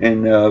there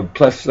and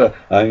plus,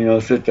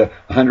 sit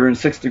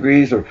 106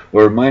 degrees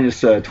or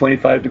minus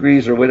 25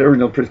 degrees or whatever.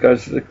 Praise God,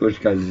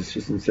 it's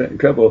just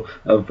incredible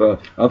of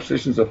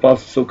oppositions of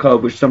false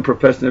so-called, which some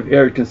professing of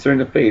error concerning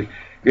the faith.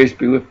 Grace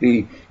be with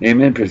thee.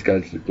 Amen. Praise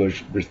God.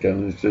 Praise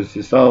God.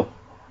 It's all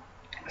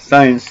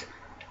science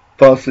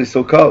falsely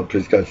so called.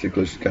 Praise God.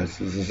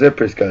 This is it.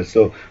 Praise God.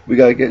 So we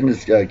got to get in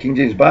this King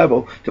James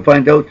Bible to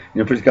find out,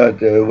 praise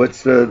God,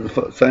 what's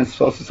the science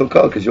falsely so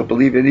called, because you'll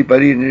believe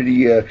anybody and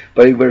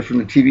anybody from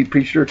the TV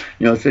preacher,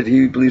 said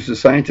he believes a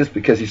scientist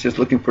because he's just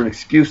looking for an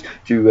excuse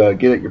to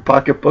get at your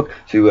pocketbook,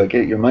 to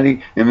get at your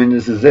money. I mean,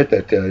 this is it.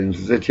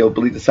 He'll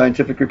believe the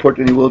scientific report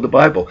than he will the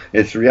Bible.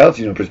 It's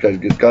reality. Praise God.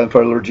 Because God and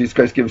Father, Lord Jesus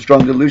Christ, give them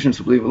strong delusions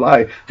to believe a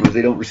lie because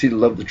they don't receive the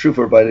love of the truth,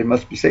 whereby they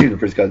must be saved.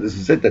 Praise God. This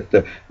is it. That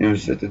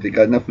they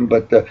got nothing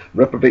but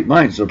reprobate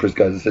minds. Praise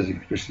God. It says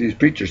these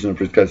preachers.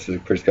 Praise God.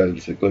 Praise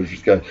God.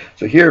 Praise God.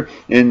 So here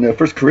in 1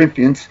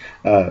 Corinthians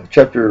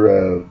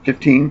chapter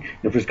 15,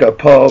 praise God,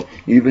 Paul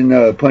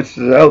even points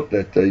it out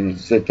that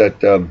said that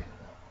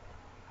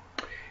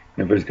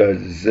praise God,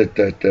 is it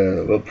that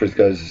praise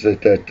God, is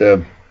it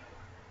that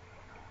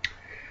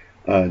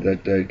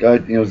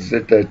God,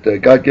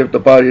 God gave the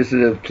body as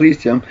it have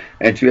pleased Him,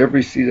 and to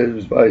every seed of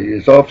His body.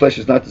 As all flesh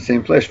is not the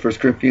same flesh. 1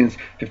 Corinthians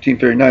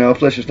 15:39. All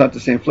flesh is not the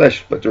same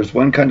flesh, but there is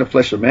one kind of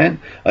flesh of man,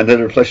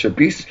 another flesh of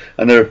beasts,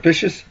 another of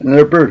fishes, and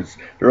another of birds.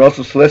 There are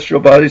also celestial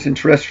bodies and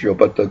terrestrial,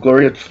 but the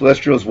glory of the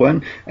celestial is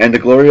one, and the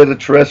glory of the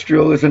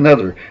terrestrial is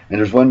another. And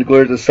there's one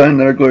glory of the sun,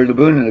 another glory of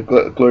the moon, and the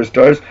glory of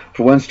stars.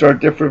 For one star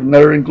differeth from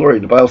another in glory.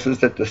 The Bible says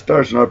that the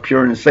stars are not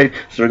pure in His sight,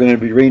 so they're going to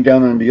be rained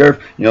down on the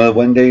earth.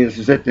 One day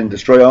is it, and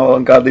destroy all all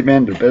ungodly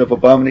men, their bed of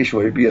abomination,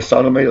 whether it be a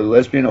sodomite, a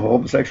lesbian, a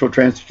homosexual,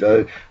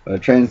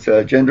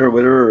 transgender, or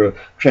whatever, or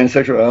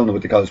transsexual, I don't know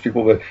what they call those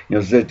people, but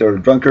is it or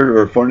drunkard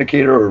or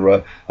fornicator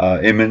or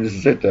amen,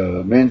 is it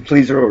a man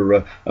pleaser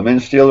or a man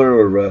stealer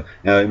or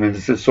amen,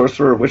 is it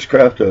sorcerer or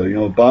witchcraft,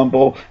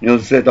 bombo,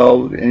 is it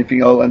all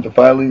anything all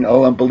undefiling,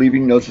 all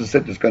unbelieving, is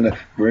it that's going to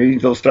bring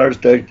those stars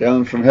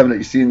down from heaven that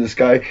you see in the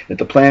sky, that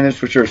the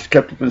planets which are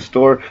kept up in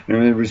store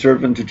and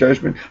reserved unto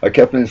judgment are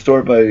kept in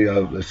store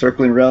by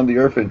circling around the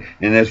earth, and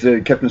as they're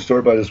kept in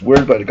store by this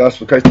word, by the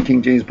gospel of Christ, the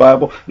King James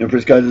Bible,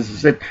 praise God, this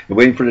is it. And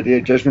waiting for the day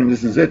of judgment,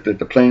 this is it, that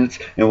the planets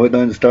and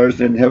whatnot, the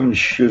stars in heaven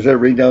should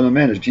rain down on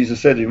men, as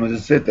Jesus said, this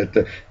is it, that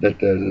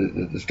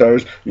the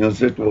stars,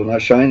 is it, will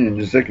not shine, and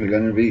this is it, they're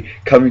going to be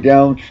coming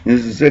down, and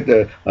this is it,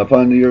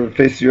 upon the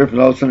face of the earth,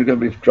 and all of a sudden they're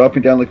going to be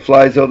dropping down like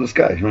flies out of the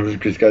sky.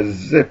 Praise God,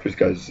 this is it, praise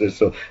God, this is it.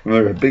 So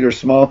remember, big or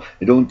small,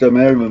 it don't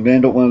matter. When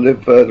men don't want to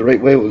live the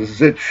right way, well, this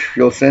is it.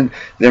 You'll send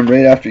them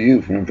right after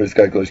you. Praise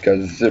God, praise God,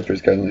 this is it,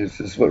 praise God. This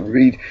is what we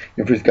read,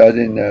 praise God,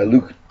 in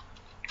Luke,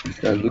 praise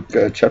God, Luke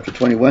chapter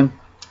 21.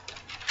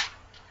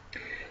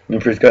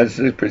 Praise God,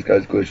 praise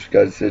God,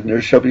 God said,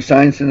 there shall be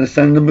signs in the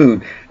sun and the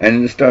moon, and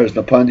in the stars, and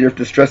upon the earth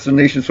distress of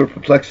nations for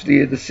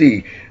perplexity of the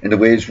sea, and the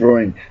waves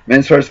roaring.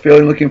 Men's hearts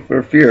failing, looking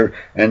for fear,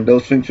 and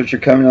those things which are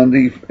coming on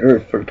the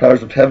earth, for the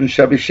powers of heaven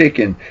shall be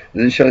shaken.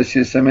 And then shall I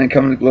see the Son of Man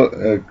come in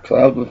a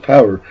cloud with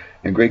power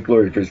and great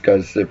glory. Praise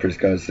God, praise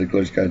God,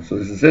 glory to God. So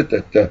this is it,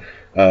 that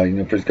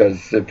praise God,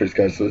 praise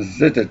God. So this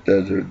is it, that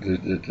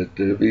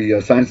there will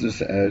be signs of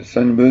the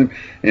sun and moon.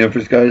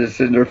 Praise God, it's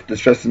in earth,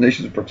 distress the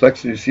nations of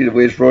perplexity. You see the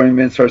waves roaring,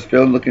 men's hearts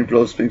failing, looking for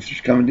those things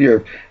which come in the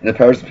earth, and the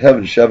powers of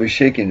heaven shall be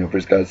shaken.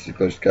 Praise God,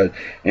 glory to God.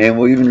 And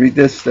we'll even read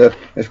this.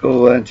 Let's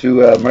go on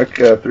to Mark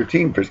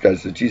 13. Praise God.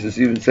 So Jesus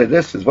even said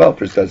this as well.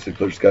 Praise God,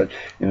 glory to God.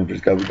 Praise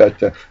God. We got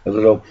a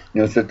little,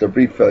 it's a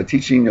brief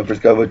teaching. Praise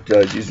God, what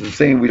Jesus is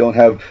saying. We don't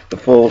have the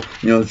full,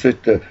 it's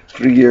at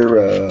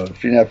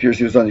 3.5 years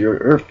he was on the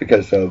earth,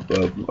 because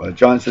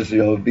John says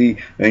it'll be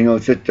more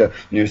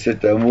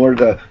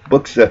the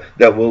books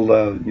that will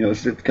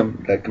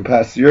that can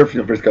pass the earth.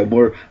 Praise God,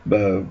 more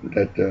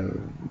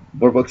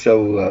more books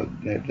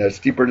that's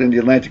deeper than the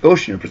Atlantic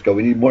Ocean. Praise God,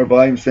 we need more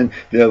volumes than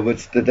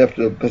what's the depth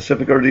of the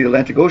Pacific or the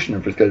Atlantic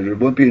Ocean. Praise God, there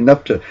won't be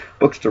enough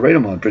books to write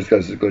them on. Praise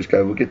God,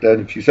 we'll get that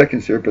in a few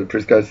seconds here. But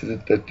praise God,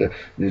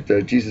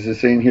 that Jesus is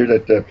saying here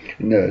that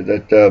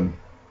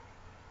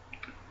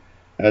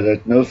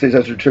no days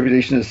after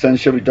tribulation, the sun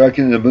shall be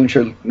darkened, and the moon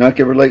shall not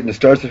give her light, and the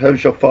stars of heaven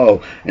shall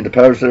fall, and the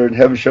powers that are in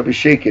heaven shall be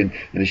shaken,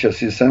 and they shall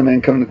see the Son of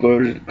Man come in the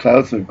glory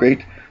clouds with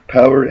great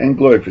power and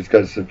glory. Praise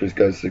God, praise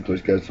God,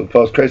 praise God. So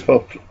false Christ,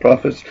 false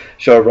prophets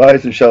shall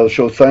arise and shall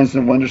show signs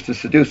and wonders to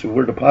seduce, if it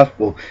were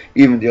possible,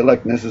 even the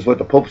elect. And this is what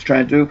the Pope's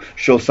trying to do,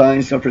 show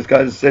signs. Praise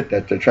God, is it,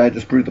 that they're trying to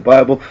disprove the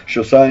Bible,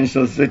 show signs,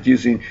 is it,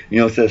 using,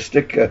 it's a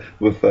stick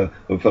with a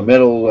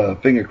metal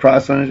finger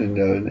cross on it,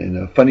 and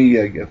a funny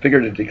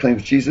figure that they claim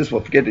is Jesus.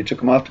 Well, forget, they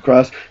took him off the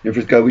cross.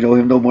 Praise God, we know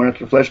him no more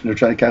after the flesh, and they're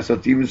trying to cast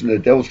out demons, and the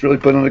devil's really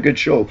putting on a good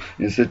show.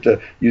 Is it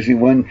using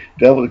one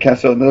devil to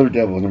cast out another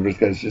devil? And praise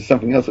God, it's just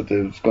something else that's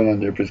going on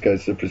there. Praise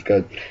God, praise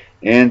God.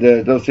 And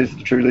those days of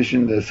the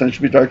tribulation, the sun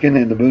shall be darkened,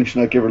 and the moon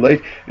shall not give her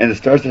light, and the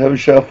stars of heaven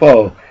shall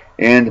fall,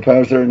 and the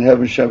powers that are in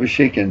heaven shall be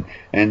shaken,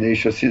 and they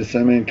shall see the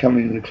Son of Man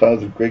coming in the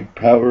clouds of great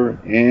power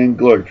and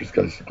glory. Praise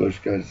God, glory to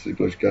God,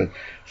 glory to God.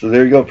 So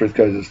there you go, praise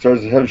God. The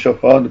stars of heaven shall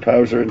fall, and the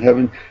powers that are in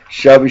heaven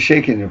shall be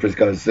shaken. And praise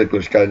God,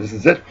 glory to God. This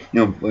is it.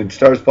 When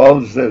stars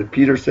fall, this is it.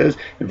 Peter says,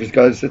 and praise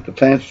God, it's it. The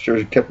plants which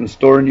are kept in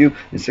store in you,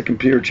 in 2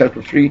 Peter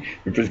chapter 3.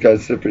 And praise God,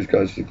 praise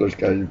God, glory to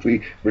God. And if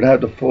we were to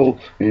have the full,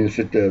 it's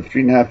at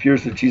 3.5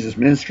 years of Jesus'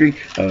 ministry,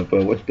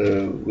 but what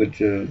the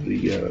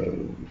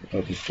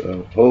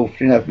whole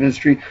 3.5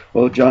 ministry.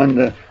 Well, John,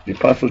 the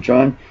Apostle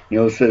John,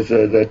 says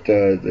that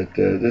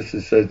this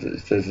is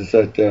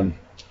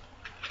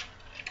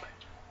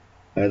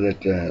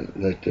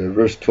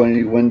verse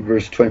 21,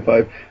 verse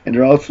 25, and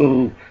there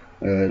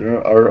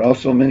are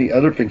also many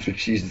other things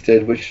which Jesus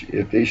said, which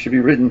if they should be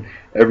written,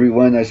 every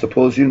one, I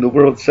suppose, even the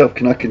world itself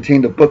cannot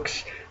contain the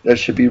books that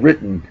should be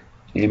written.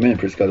 Amen.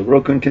 Praise God. The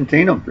world couldn't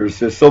contain them. There's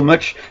so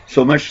much.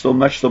 No, praise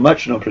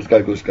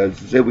God. Praise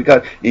God. We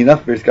got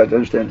enough. Praise God to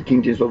understand the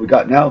King James what we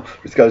got now.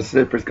 Praise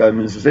God. Praise God.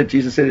 This is it.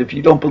 Jesus said, if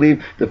you don't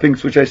believe the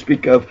things which I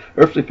speak of,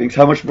 earthly things,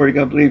 how much more are you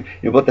going to believe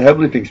about the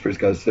heavenly things? Praise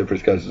God.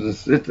 Praise God. This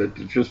is it.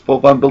 It's just full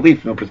of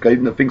unbelief. Praise God.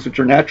 Even the things which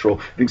are natural,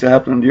 things that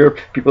happen on the earth,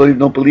 people even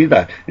don't believe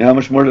that. How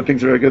much more the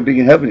things that are going to be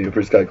in heaven?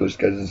 Praise God. Praise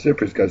God. This is it.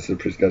 Praise God.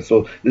 Praise God.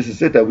 So this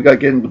is it. That we got to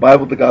get in the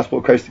Bible, the Gospel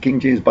of Christ, the King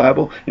James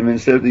Bible, and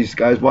instead of these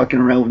guys walking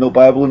around with no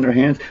Bible in their hand,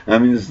 hands. I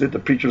mean, this is it, the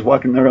preacher's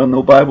walking around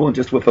no Bible and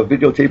just with a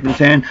videotape in his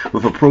hand,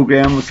 with a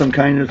program of some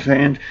kind in his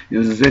hand.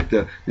 This is it.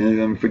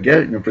 Forget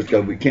it. Praise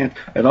God, we can't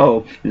at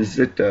all. This is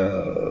it.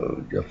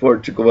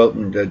 Afford to go out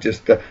and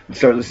just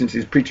start listening to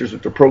these preachers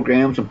with their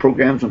programs and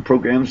programs and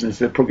programs, and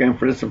it's a program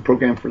for this and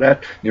program for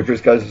that.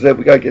 Praise God, this is it.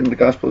 We got to get in the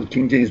gospel of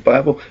King James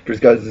Bible. Praise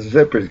God, this is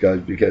it. Praise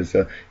God, because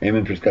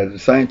amen. Praise God, the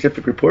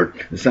scientific report,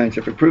 the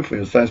scientific proof,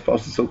 science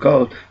false is so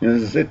called.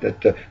 This is it.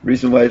 That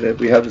reason why that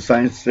we have the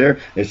science there,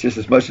 it's just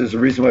as much as the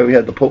reason why we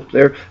had the Pope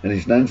there and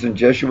these nuns and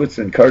Jesuits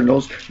and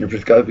cardinals.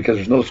 Praise God, because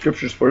there's no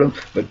scriptures for them.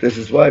 But this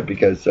is why,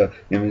 because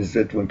is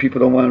that when people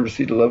don't want to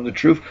receive the love of the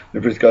truth,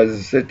 praise God, this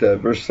is it.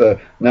 Verse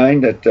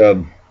 9 that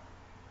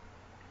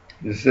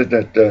this is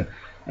that.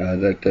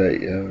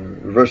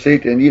 Verse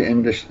 8,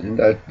 and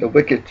that the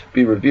wicked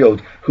be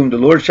revealed, whom the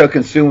Lord shall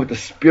consume with the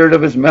spirit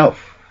of his mouth,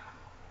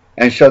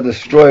 and shall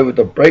destroy with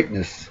the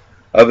brightness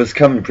of his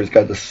coming. Praise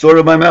God, the sword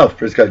of my mouth.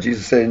 Praise God,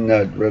 Jesus said in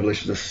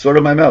Revelation, the sword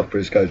of my mouth.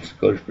 Praise God,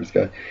 praise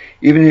God.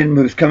 Even him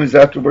whose coming is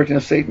after working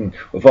of Satan,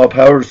 with all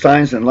power,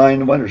 signs, and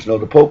lying wonders.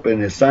 The Pope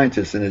and his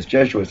scientists and his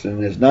Jesuits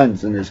and his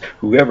nuns and his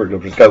whoever.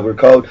 Praise God, we're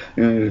called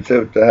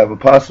to have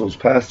apostles,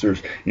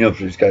 pastors.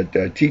 Praise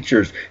God,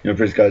 teachers.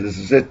 Praise God, this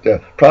is it.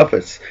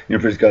 Prophets.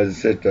 Praise God,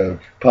 this is it.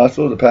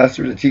 Apostle, the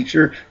pastor, the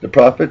teacher, the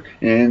prophet,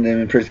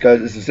 and praise God,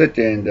 this is it.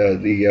 And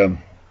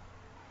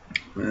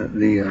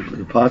the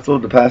apostle,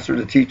 the pastor,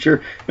 the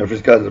teacher,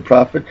 praise God, the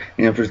prophet,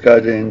 praise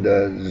God, and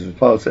as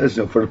Paul says,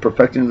 for the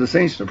perfecting of the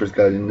saints, praise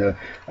God, in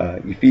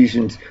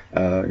Ephesians,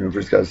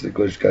 praise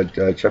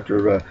God,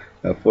 chapter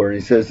 4, and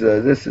he says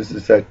this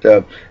is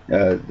that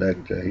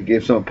he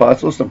gave some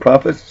apostles, some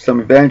prophets, some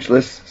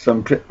evangelists,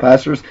 some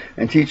pastors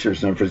and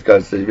teachers. And praise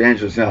God, the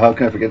evangelists. How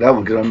can I forget that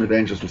one? Because I'm an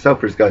evangelist myself.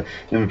 Praise God.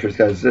 And praise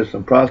God,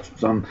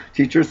 some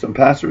teachers, some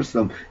pastors,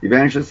 some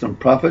evangelists, some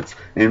prophets,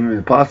 and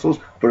apostles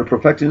for the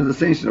perfecting of the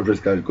saints. Praise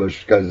God.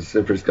 Praise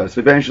God.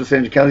 So evangelist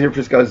Andrew Kelly here.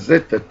 Praise God, is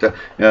it that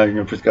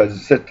praise God,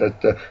 is it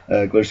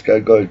that glory to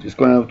God, just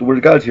going out with the word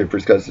of God here.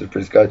 Praise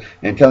God,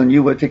 and telling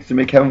you what it takes to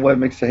make heaven, what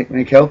makes to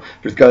make hell.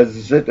 Praise God,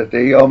 is it that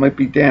they all might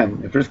be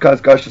damned. If first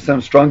cause God should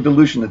send strong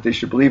delusion that they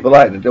should believe a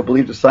lie, that they'll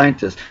believe the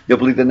scientists, they'll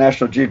believe the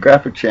National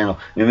Geographic Channel.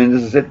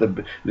 This is it.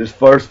 This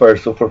forest fire,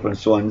 so forth and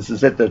so on. This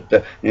is it.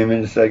 That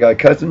I got a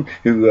cousin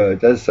who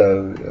does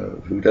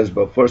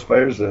about forest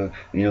fires. So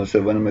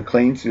one of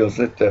McLean's,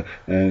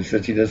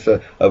 said he does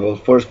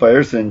about forest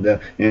fires,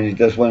 and he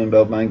does one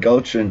about Mine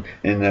Gulch and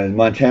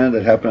Montana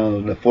that happened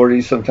in the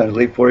 40s, sometimes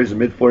late 40s or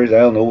mid 40s.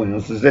 I don't know.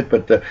 This is it.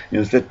 But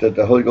it's it that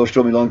the Holy Ghost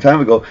showed me a long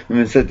time ago.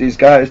 It said these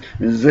guys.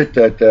 This is it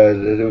that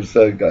it was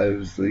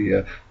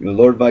the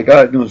Lord my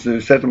God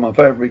who set them on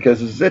fire, because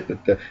this is it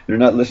that they're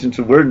not listening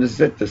to the word, and this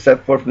is it to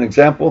set forth an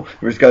example.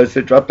 This guy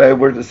said, drop that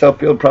word to the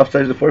self-field, prophesy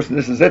to the forest, and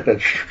this is it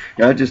that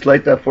just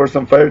light that forest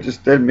on fire,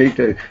 just then make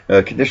the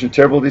condition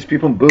terrible of these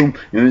people, and boom,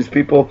 these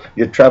people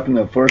get trapped in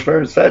the forest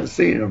fire. It's sad to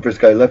see. This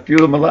guy left few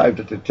of them alive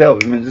to tell.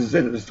 This is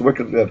it. This is the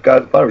work of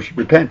God the Father. We should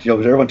repent.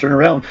 Everyone turn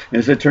around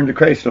and said, turn to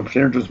Christ.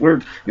 Turn to His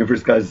word.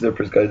 First guys,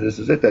 this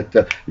is it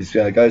that these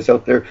guys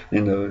out there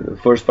in the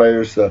forest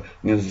fires.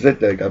 This is it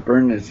that got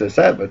burned. It's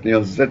sad, but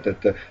this is it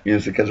that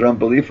it's because they're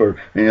unbelief, or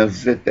this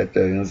is it that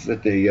it's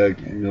it they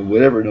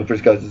whatever.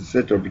 First guys, it's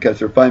it, or because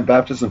they're fine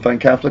Baptists and fine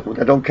Catholic.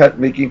 I don't cut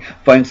making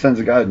fine sons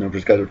of God.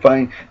 First guys, they're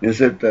fine.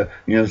 Is it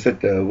it's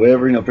it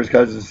whatever. First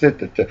guys, it's it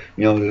that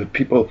the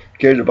people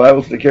carry the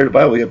Bible. They carry the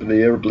Bible. But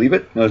they ever believe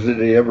it? Is it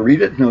they ever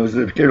read it? Is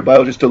it they carry the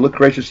Bible just to look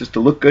righteous, just to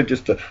look good,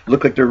 just to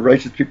look like they're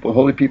righteous people,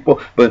 holy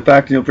people? But in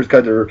fact, first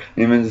God, they're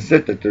is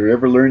it that they're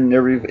ever learning,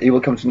 never able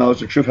to come to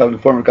knowledge of truth, having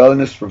the form of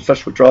godliness. From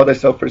such withdraw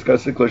thyself. First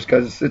God, first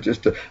God, is it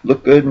just to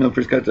look good?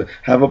 First God, to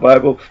have a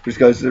Bible. First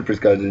God, is it.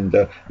 First God, and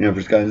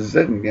first God, is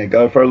it. And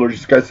God for our Lord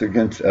Jesus Christ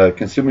against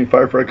consuming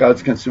fire for our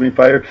God's consuming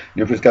fire.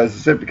 First God,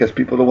 is it, because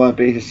people don't want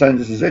to obey His Son.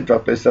 This is it.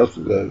 Drop thyself.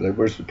 The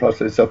words of the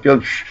prophet thyself.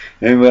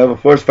 And we have a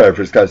forest fire.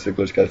 First God, so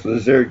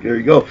this there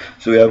you go.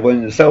 So we have one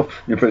in the south.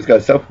 Praise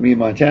God, south me,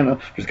 Montana.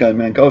 Praise God,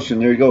 man, Gulch,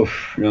 and there you go.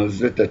 This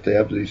is it that they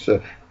have these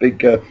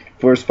big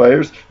forest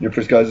fires.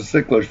 Praise God, is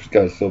sick. Praise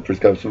God, so praise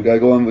God. So we gotta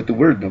go on with the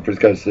word. Praise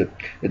God, that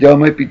they all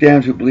might be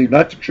damned who believe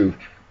not the truth,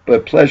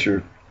 but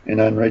pleasure and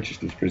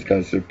unrighteousness. Praise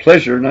God. So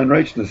pleasure and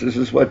unrighteousness. This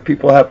is what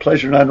people have,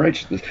 pleasure and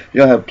unrighteousness.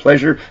 You don't have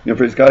pleasure.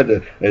 Praise God.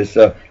 As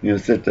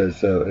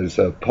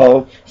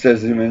Paul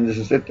says, this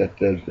is it. That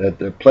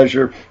the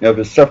pleasure of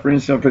his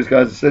sufferings. Praise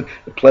God. Is it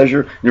the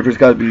pleasure. Praise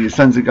God. Be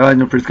sons of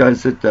God. Praise God.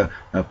 Is it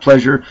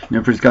pleasure.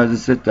 Praise God.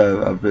 Is it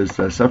of his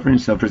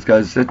sufferings. Praise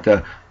God. Is it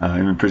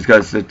praise God.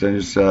 Is it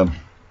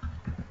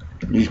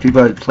these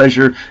people had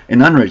pleasure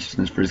in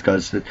unrighteousness, praise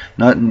God,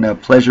 not in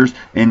pleasures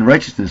in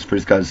righteousness,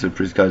 praise God,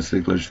 praise God,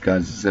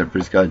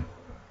 praise God.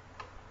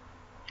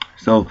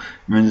 So,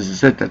 this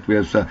is it that we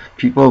have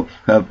people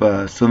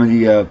have so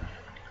many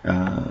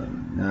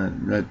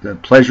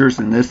pleasures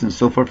in this and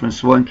so forth and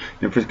so on.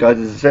 Praise God,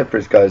 this is it,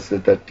 praise God,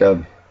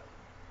 that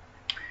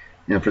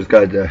praise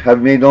God,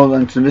 have made known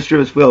unto the mystery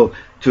of His will,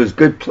 to his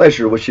good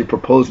pleasure which he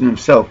proposed in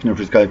himself.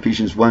 Praise God.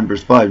 Ephesians 1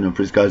 verse 5.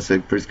 Praise God.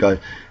 Praise God.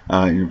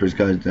 Praise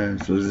God.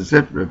 So this is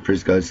it.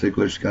 Praise God.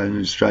 Praise God.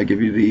 And just try to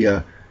give you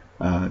the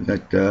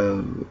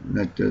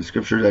that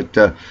scripture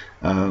that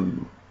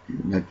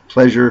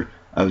pleasure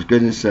of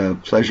goodness,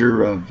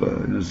 pleasure of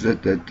this is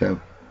it that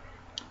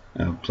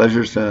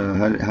pleasures. How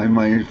am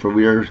I? For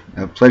we are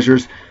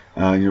pleasures.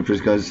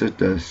 Praise God.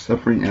 That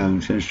suffering.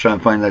 I'm just trying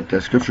to find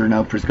that scripture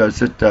now. Praise God.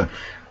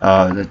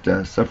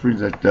 That suffering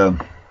that.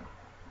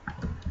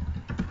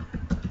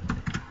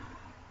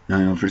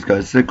 Praise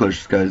God,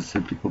 praise God,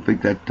 people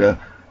think that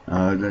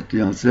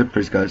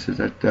praise God says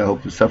that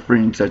hope of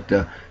sufferings,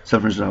 that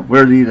sufferings are not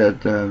worthy,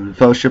 that the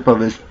fellowship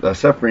of his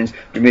sufferings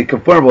be made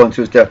conformable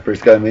unto his death.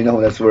 Praise God, may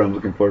know, that's what I'm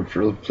looking for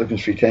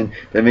Philippians 3:10.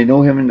 That may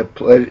know him in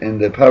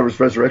the power of his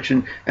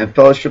resurrection and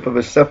fellowship of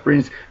his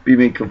sufferings be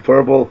made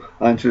conformable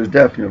unto his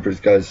death. Praise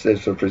God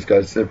says so. Praise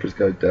God said. Praise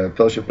God,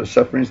 fellowship of his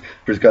sufferings.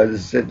 Praise God,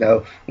 this is it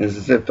now. This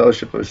is it.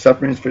 Fellowship of his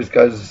sufferings. Praise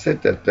God, this is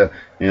it. That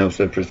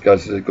so praise God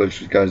says.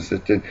 Praise God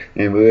says.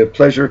 And we have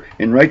pleasure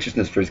in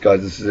righteousness. Praise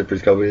God, this is it.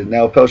 Praise God, we have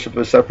now fellowship of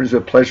his sufferings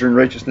with pleasure in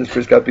righteousness.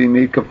 Praise God, being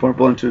made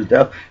conformable unto his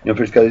death.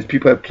 Praise God, these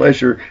people have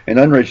pleasure in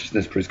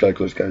unrighteousness. Praise God,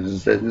 close God.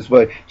 This is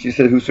why she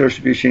said, whosoever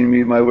should be ashamed of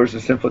me, my words,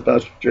 of sinful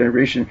thoughts of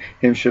generation,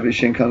 him shall be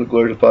ashamed, come the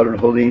glory of the Father and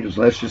the holy angels.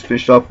 And let's just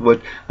finish off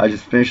what I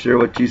just finished there,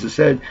 what Jesus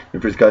said.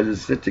 Praise God,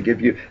 this is it, to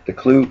give you the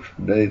clue,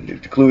 the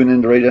clue and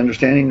in the right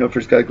understanding.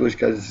 Praise God, close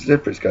God, this is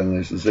it. Praise God,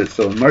 this is it.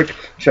 So in Mark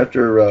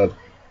chapter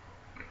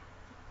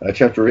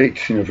 8,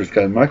 praise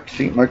God, Mark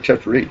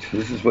chapter 8,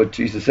 this is what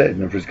Jesus said.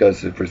 Praise God,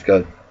 praise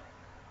God.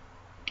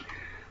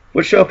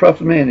 What shall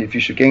profit man if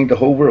he should gain the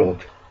whole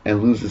world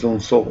and lose his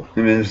own soul?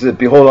 It said,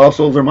 behold, all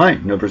souls are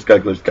mine. Praise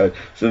God, glory to God.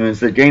 So it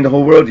said, gain the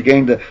whole world. You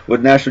gain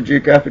what National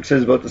Geographic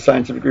says about the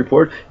scientific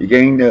report. You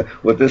gain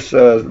what this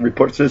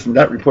report says and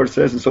that report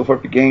says and so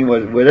forth. You gain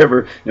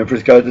whatever.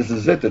 Praise God, this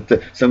is it.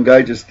 That some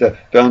guy just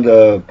found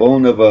a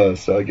bone of a,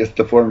 so I guess,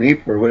 deformed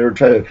ape or whatever,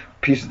 try to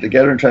piece it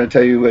together and trying to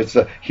tell you it's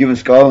a human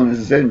skull and this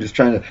is it, and just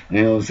trying to,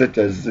 is it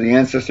as the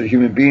ancestor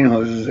human being,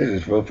 this is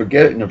it. Well,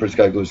 forget it. Praise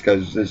God, glory to God.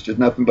 It's just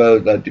nothing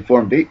but a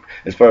deformed ape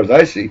as far as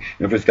I see.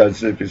 Praise God,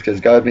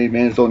 because God made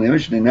man in his own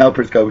image, and now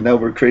praise God, now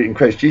we're creating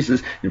Christ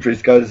Jesus, and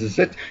praise God, this is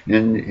it,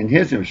 in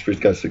his image. Praise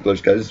God, glory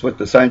to God. This is what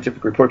the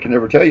scientific report can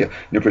never tell you.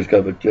 Praise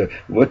God, but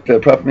what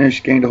profit man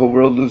should gain the whole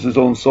world, lose his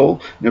own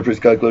soul?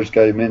 Praise God, glory to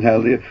God, amen,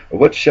 hallelujah. Or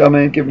what shall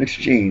man give in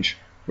exchange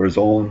for his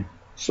own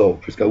soul?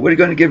 Praise God. What are you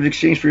going to give in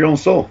exchange for your own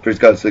soul? Praise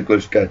God. Say,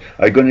 glory to God.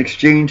 Are you going to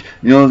exchange?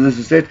 This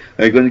is it.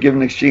 Are you going to give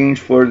in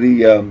exchange for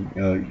the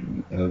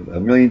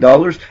 $1 million?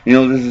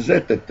 This is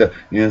it. That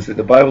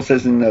the Bible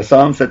says in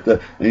Psalms that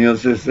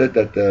this is it,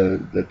 that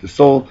the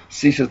soul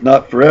ceases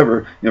not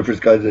forever.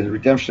 Praise God. The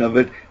redemption of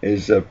it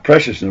is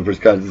precious. Praise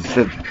God. This is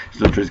it.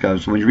 So praise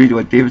God. So when you read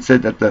what David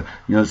said, that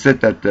it's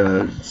it that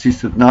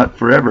ceaseth not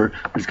forever.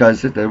 Praise God.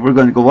 It's it that we're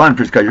going to go on.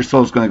 Praise God. Your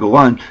soul is going to go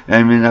on.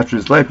 And then after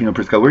this life,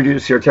 praise God, we're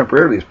just here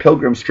temporarily as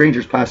pilgrims,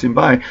 strangers passing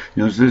by.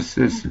 This is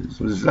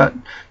that.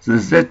 So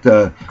this is it.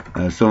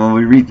 So when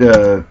we read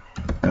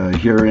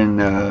here in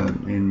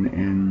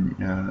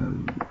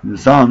the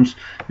Psalms,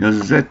 this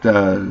is it.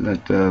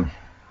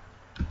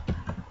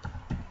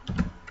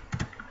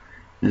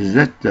 This is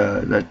it.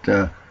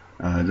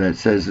 That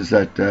says is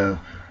that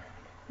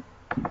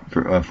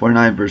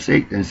 49 verse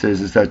 8, and it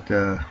says is that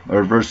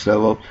or verse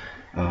that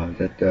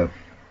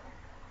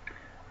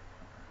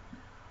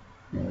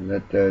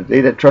they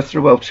that trust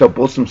their wealth shall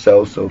boast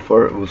themselves. So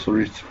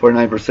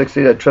 49 verse 6,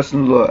 they that trust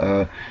in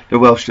their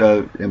wealth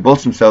shall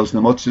boast themselves in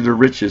the multitude of their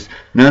riches.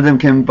 None of them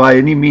can by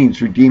any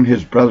means redeem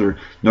his brother,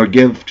 nor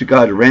give to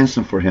God a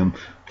ransom for him.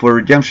 For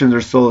redemption of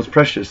their soul is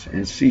precious,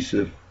 and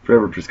ceaseth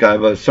forever. Praise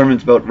God.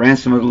 Sermons about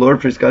ransom of the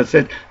Lord. Praise God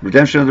said,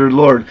 redemption of the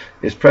Lord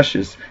is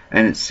precious,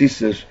 and it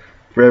ceases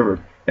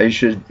forever. And you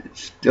should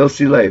still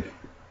see life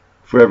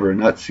forever, and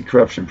not see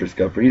corruption. Praise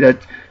God. For he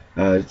that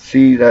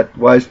see that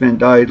wise men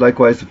died,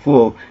 likewise the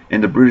fool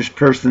and the brutish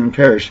person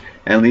perish,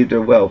 and leave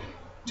their wealth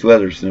to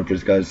others.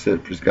 Praise God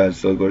said, praise God.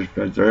 So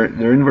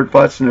their inward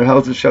thoughts and their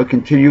houses shall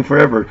continue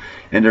forever,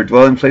 and their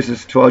dwelling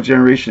places to all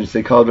generations.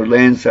 They call their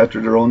lands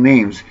after their own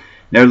names.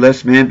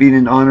 Nevertheless, man being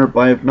in honor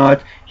buyeth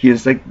not, he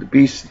is like the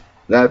beast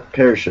that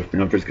perisheth.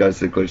 Praise God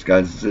said, praise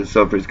God.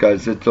 So praise God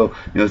said, so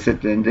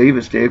in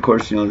David's day, of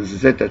course, this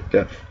is it,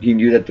 that he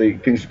knew that the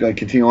things were going to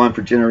continue on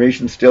for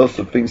generations still.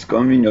 So things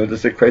coming,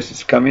 this is Christ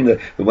is coming, the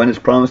one is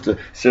promised to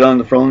sit on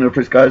the throne.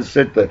 Praise God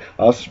said, the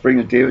offspring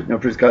of David.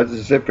 Praise God, this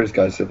is it. Praise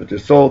God said, but the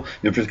soul,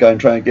 praise God, I'm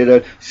trying to get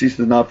at,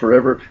 ceases not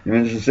forever.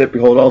 And this is it.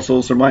 Behold, all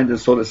souls are mine. The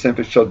soul that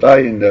sinneth shall die.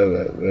 In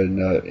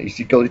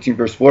Ezekiel 18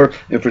 verse 4.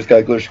 Praise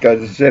God, glory to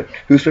God. This is it.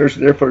 Whosoever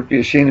therefore be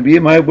ashamed to be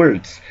in my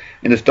words,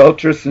 in this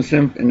adulterous and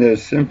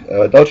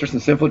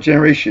sinful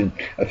generation,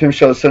 of him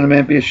shall the Son of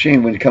Man be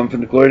ashamed when he comes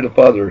from the glory of the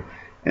Father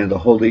and the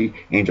holy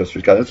angels,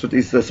 praise God. That's what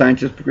these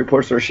scientific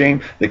reports are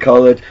ashamed. They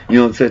call it,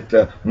 it's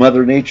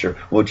Mother Nature.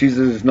 Well,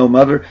 Jesus is no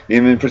mother.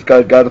 Amen, praise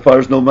God. God the Father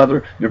is no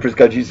mother. Amen, praise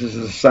God. Jesus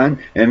is the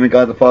Son. Amen,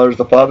 God the Father is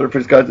the Father.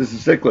 Praise God. This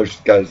is secular.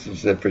 God, this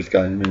is praise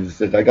God. Amen.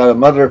 I got a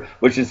mother,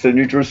 which is the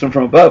New Jerusalem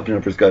from above.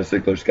 Praise God.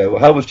 Secular. God. Well,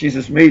 how was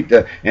Jesus made,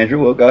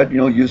 Andrew? Well, God,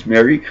 used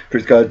Mary.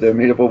 Praise God.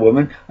 Made up a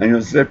woman. And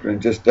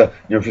and just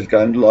praise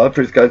God, under the law.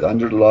 Praise God,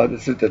 under the law.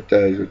 That's it. What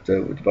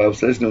the Bible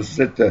says.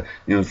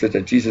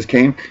 That Jesus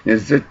came.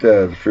 Is it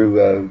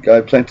through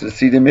God planted the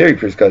seed in Mary,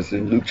 praise God.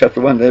 In Luke chapter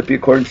 1, let it be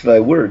according to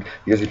thy word,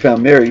 because he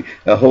found Mary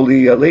a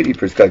holy lady,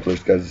 praise God,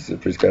 praise God.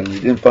 And he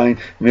didn't find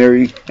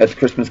Mary at the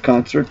Christmas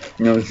concert,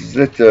 is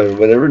it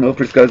whatever, no,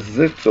 praise God, is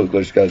it, so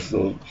praise God,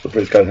 so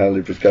praise God,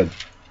 hallelujah, praise God.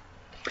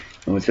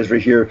 And it says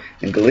right here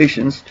in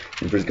Galatians,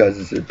 praise God,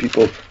 it says,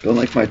 people don't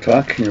like my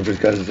talk, praise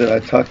God, it says, I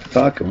talk the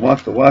talk and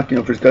walk the walk,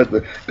 praise God,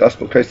 the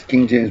Gospel of Christ, the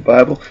King James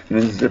Bible, and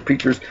then the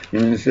preachers,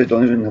 it says,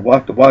 don't even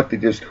walk the walk, they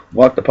just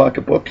walk the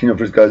pocketbook,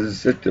 praise God, this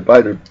is it, to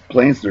buy their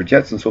planes, their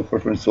jets, and so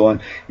forth and so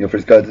on,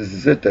 praise God, this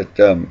is it,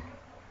 that,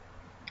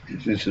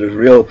 it's a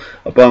real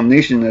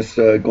abomination that's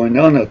going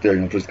on out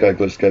there, praise God,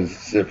 this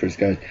is it, praise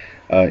God.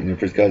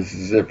 Praise God, this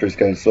is it, praise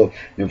God. So,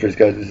 praise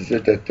God, this is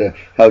it, that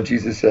how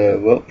Jesus,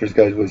 praise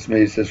God, was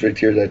made. It says right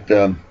here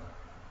that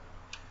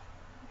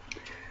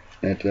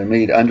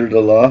made under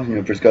the law,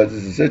 praise God,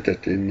 this is it,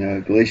 that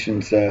in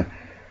Galatians, this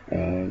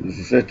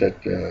is it,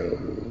 that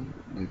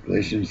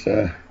Galatians,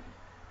 this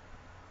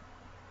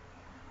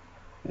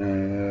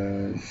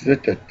is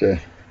it, that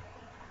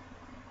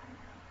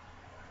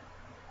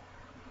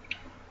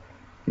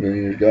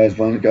God's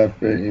one, God,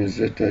 is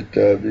it, that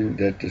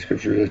the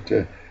scripture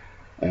that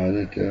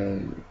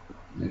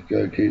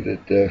God gave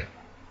that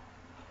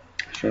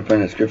trying to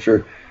find that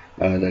scripture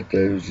that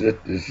is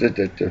it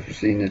that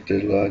foreseen that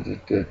the law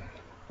that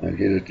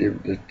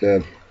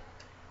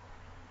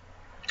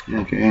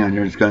okay, hang on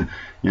here, it's got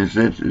is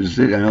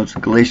it I know it's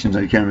in Galatians,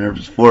 I can't remember if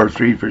it's 4 or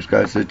 3, first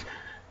God said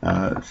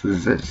so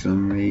is it so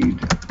made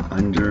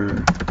under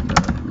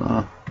the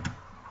law.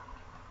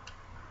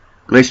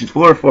 Galatians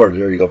 4:4,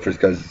 there you go, first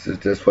God,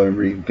 that's why I'm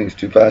reading things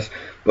too fast.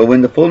 But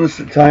when the fullness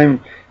of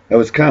time that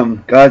was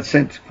come, God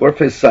sent forth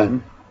his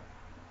Son,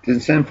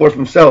 didn't send forth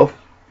himself,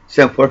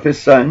 sent forth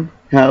his Son,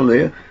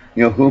 hallelujah,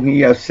 whom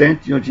he has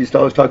sent. Jesus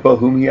always talk about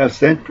whom he has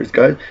sent, praise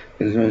God.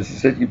 Because he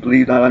said, you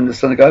believe not on the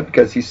Son of God,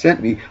 because he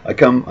sent me.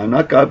 I'm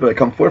not God, but I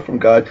come forth from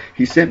God.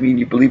 He sent me, and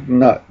you believe him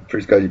not,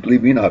 praise God. You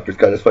believe me not, praise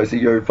God. That's why I say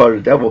you're the father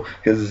of the devil,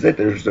 because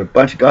there's a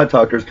bunch of God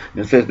talkers,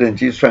 and it says then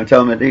Jesus trying to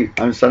tell them that, hey,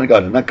 I'm the Son of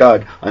God. I'm not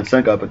God, I'm the Son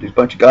of God, but there's a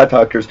bunch of God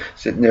talkers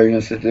sitting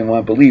there, sitting there and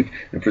want to believe.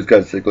 And praise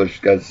God, praise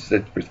God,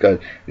 praise God.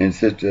 And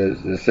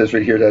it says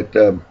right here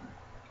that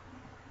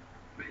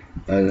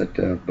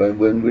but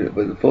when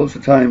the fullness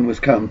of time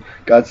was come,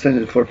 God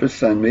sent forth his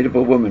Son, made of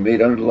a woman,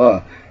 made under the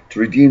law, to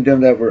redeem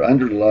them that were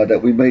under the law,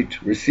 that we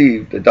might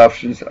receive the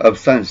adoptions of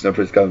sons. Now,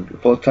 praise God, the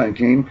full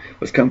time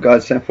was come,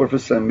 God sent forth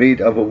his Son,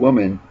 made of a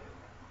woman,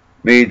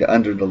 made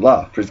under the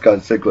law, praise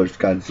God, secular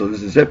God. So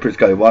this is it, praise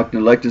God. He walked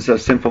in the likeness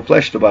of sinful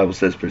flesh, the Bible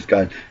says, praise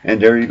God.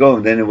 And there you go.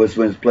 And then it was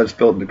when his blood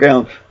spilled in the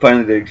ground,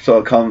 finally they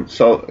saw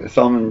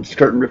Solomon's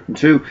curtain ripped in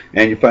two,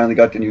 and you finally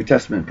got the New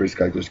Testament, praise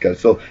God, praise God.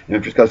 So,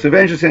 praise God. So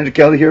Evangelist Andrew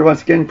Kelly here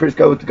once again, praise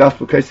God, with the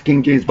Gospel of Christ, the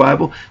King James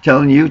Bible,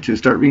 telling you to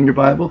start reading your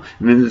Bible,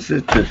 and then this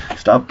is to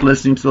stop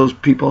listening to those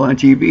people on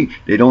TV.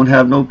 They don't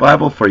have no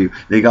Bible for you.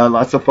 They got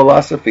lots of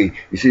philosophy.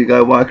 You see a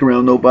guy walking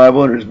around no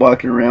Bible, and he's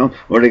walking around,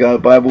 or they got a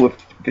Bible with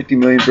 50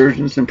 million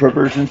versions and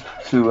perversions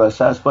to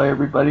satisfy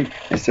everybody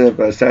instead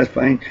of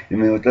satisfying.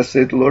 What thus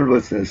saith the Lord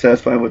was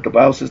satisfying what the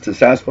Bible says to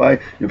satisfy.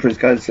 Praise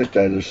God, it said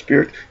that their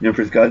spirit.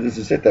 Praise God, this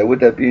is it. That would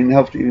that be in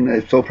health, even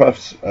that so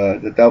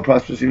that thou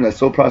prosperous, even that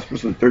so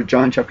prosperous. In 3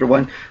 John chapter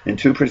 1 and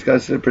 2, praise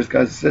God,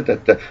 it said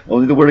that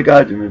only the word of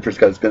God, praise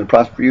God, is going to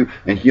prosper you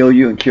and heal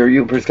you and cure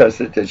you. Praise God,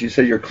 said that you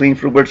said you're clean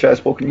for the word which I have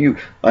spoken to you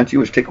unto you,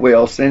 which take away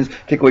all sins,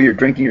 take away your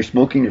drinking, your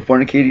smoking, your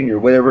fornicating, your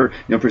whatever.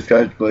 Praise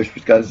God,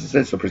 is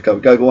it. So praise God,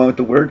 we gotta go on with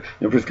the word.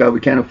 Praise God, we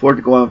can't afford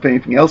to go on with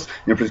anything else.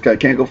 Praise God,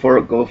 can't go for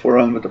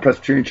on with the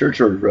Presbyterian Church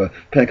or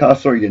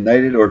Pentecostal or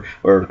United or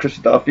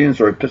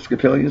Christadelphians or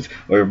Episcopalians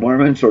or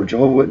Mormons or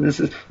Jehovah's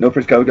Witnesses. No,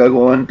 praise God, we gotta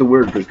go on with the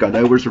word. Praise God,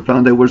 thy words are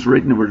found, thy words are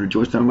written, the word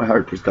rejoiced in my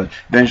heart. Praise God.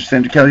 Evangelist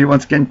Andrew Kelly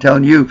once again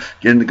telling you,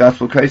 get in the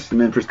gospel of Christ,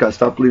 and then praise God,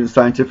 stop believing the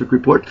scientific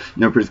report.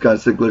 Praise God,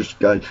 say glory to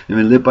God, and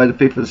then live by the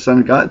faith of the Son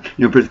of God.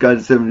 Praise God,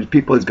 it said when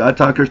people as God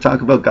talkers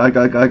talk about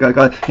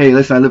God. Hey,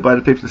 listen, I live by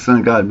the faith of the Son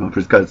of God.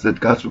 Praise God, the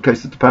gospel of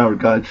Christ is the power of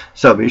God,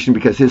 salvation,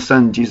 because his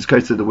Son Jesus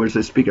Christ said the words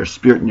that speak are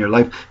spirit in your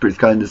life. Praise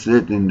God, and this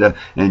is it.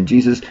 And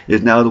Jesus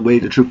is now the way,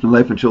 the truth, and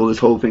life until this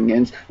whole thing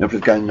ends. And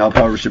praise God, and all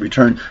power should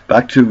return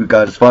back to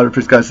God his Father.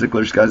 Praise God,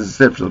 glory to God,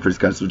 is it. So praise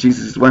God. So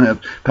Jesus is the one that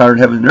has power in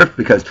heaven and earth,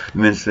 because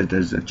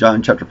there's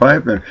John chapter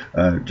 5 or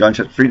John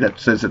chapter 3 that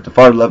says that the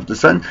Father loved the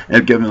Son and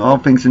have given all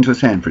things into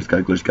his hand. Praise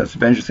God, glory to God. So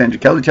Evangelist Andrew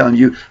Kelly telling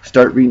you,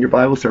 start reading your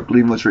Bible, start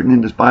believing what's written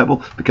in this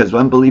Bible, because of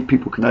unbelief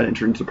people cannot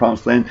enter into the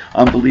promised land.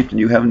 Unbelief in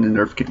new heaven and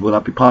earth will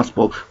not be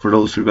possible for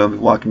those who be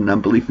walking in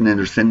unbelief and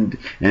in sin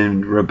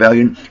and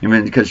rebellion,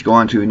 amen, because you go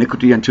on to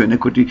iniquity unto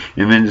iniquity,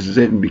 amen, this is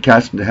it, and be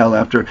cast into hell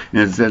after, and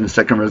it's in the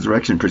second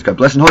resurrection, praise God.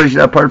 Blessed and holy is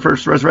that part of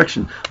first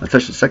resurrection, on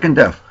such the second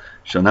death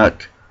shall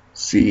not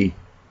see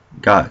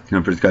God,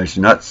 praise God,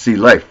 shall not see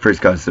life, praise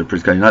God,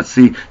 praise God, you not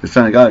see the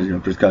Son of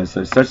God, praise God,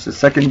 so such the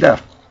second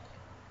death.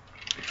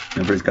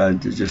 Praise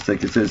God, just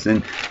like it says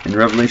in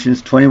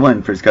Revelations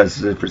 21, praise God,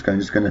 praise God, I'm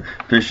just going to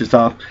finish this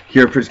off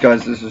here, praise God,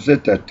 this is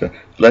it, that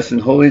blessed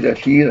and holy that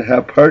he that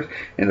have part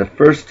in the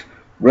first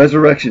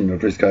resurrection,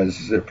 praise God,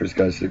 this is it, praise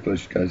God,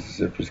 praise God, this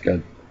is it, praise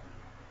God,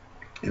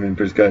 amen,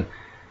 praise God,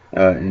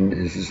 and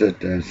this is it,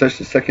 such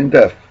the second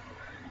death,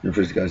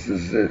 praise God, this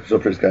is it, so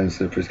praise God,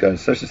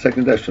 such the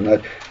second death shall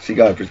not see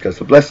God, praise God,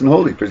 so blessed and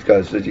holy, praise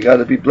God, so you got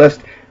to be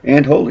blessed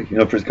and holy,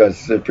 praise God,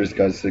 this is it, praise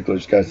God,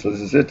 praise God, so this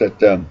is it,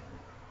 that,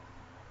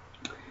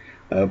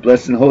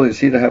 blessed and holy is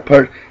he that have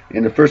part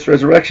in the first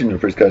resurrection.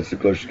 Praise God,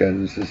 glory to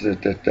God. This is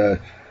it, that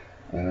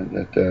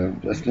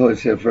blessed and holy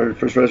is he that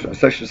first resurrection.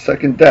 Such the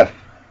second death.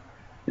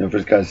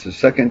 Praise God, it's the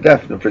second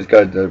death. Praise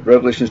God,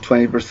 Revelations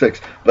 20 verse 6.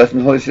 Blessed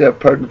and holy is he that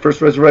have part in the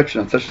first resurrection.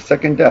 On such a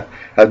second death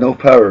have no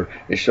power.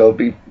 It shall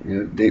be,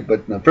 but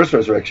in the first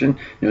resurrection,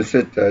 there's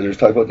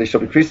talk about they shall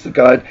be priests of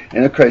God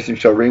and of Christ and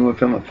shall reign with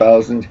him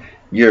 1,000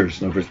 years.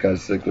 Praise God,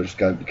 glory to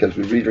God, because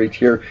we read right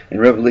here in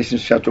Revelation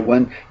chapter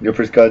 1,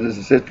 praise God, this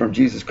is it, from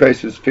Jesus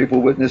Christ, who is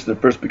faithful witness, the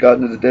first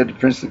begotten of the dead, the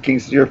prince of the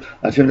kings of the earth,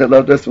 unto him that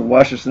loved us and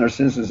washed us in our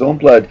sins in his own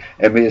blood,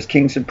 and made us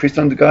kings and priests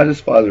unto God his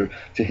Father.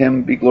 To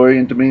him be glory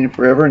and dominion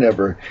forever and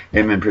ever.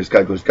 Amen. Praise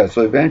God, glory to God.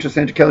 So Evangelist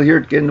Andrew Kelly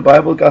here, getting the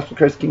Bible, Gospel of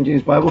Christ, King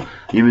James Bible,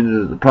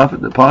 even the prophet,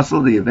 the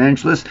apostle, the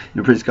evangelist,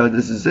 praise God,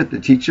 this is it, the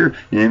teacher,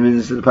 amen,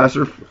 this is the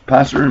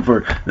pastor, and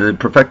for the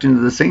perfecting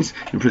of the saints,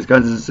 praise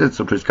God, this is it.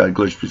 So praise God,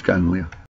 glory, praise God, hallelujah.